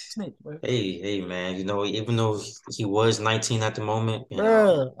hey, snitch, snitch, bro. hey, man, even though he was 19 at the moment,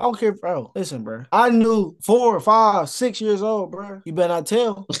 Bro, I don't care, bro. Listen, bro. I knew 4, 5, 6 years old, bro. You better not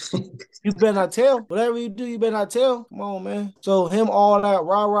tell. You better not tell. Whatever you do, you better not tell. Come on, man. So him all that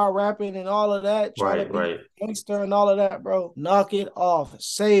rah-rah rapping and all of that, trying to right, be right. gangster and all of that, bro. Knock it off.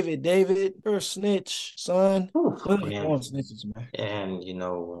 Save it, David. You're a snitch, son. Whew. We don't And want snitches, man. and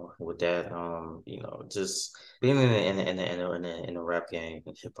with that, just being in the rap game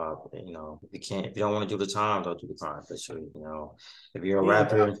and hip hop, if you don't want to do the time, don't do the crime. But if you're a Yeah, nah,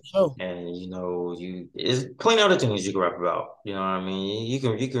 rapper for sure. and there's plenty of other things you can rap about. You know what I mean? You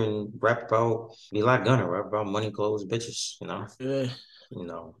can rap about be like Gunner, rap about money, clothes, bitches. Yeah. You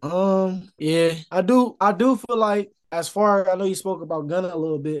know. Yeah, I do feel like as far I know you spoke about Gunna a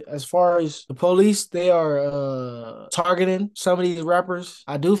little bit, as far as the police, they are targeting some of these rappers.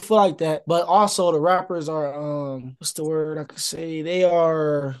 I do feel like that, but also the rappers are what's the word I could say? They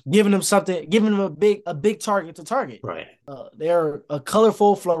are giving them something, giving them a big target to target. Right. They're a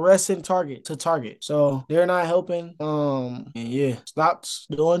colorful fluorescent target to target. So they're not helping. And yeah, stop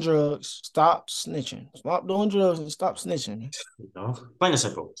doing drugs, stop snitching. Stop doing drugs and stop snitching. Plain and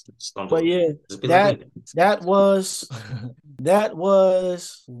simple. Just don't But do it. yeah, Just be like that me. that was that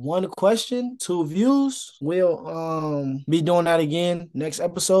was one question, two views. We'll be doing that again next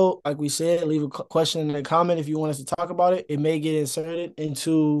episode. Like we said, leave a question in the comment if you want us to talk about it. It may get inserted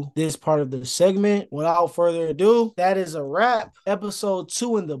into this part of the segment. Without further ado, that is a wrap. Episode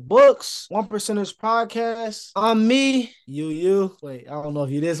 2 in the books. One Percenters Podcast. I'm me, you. Wait, I don't know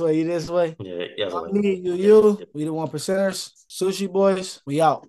if you this way, you this way. Yeah, the other I'm way. me, Yeah. you. We the One Percenters. Sushi Boys. We out.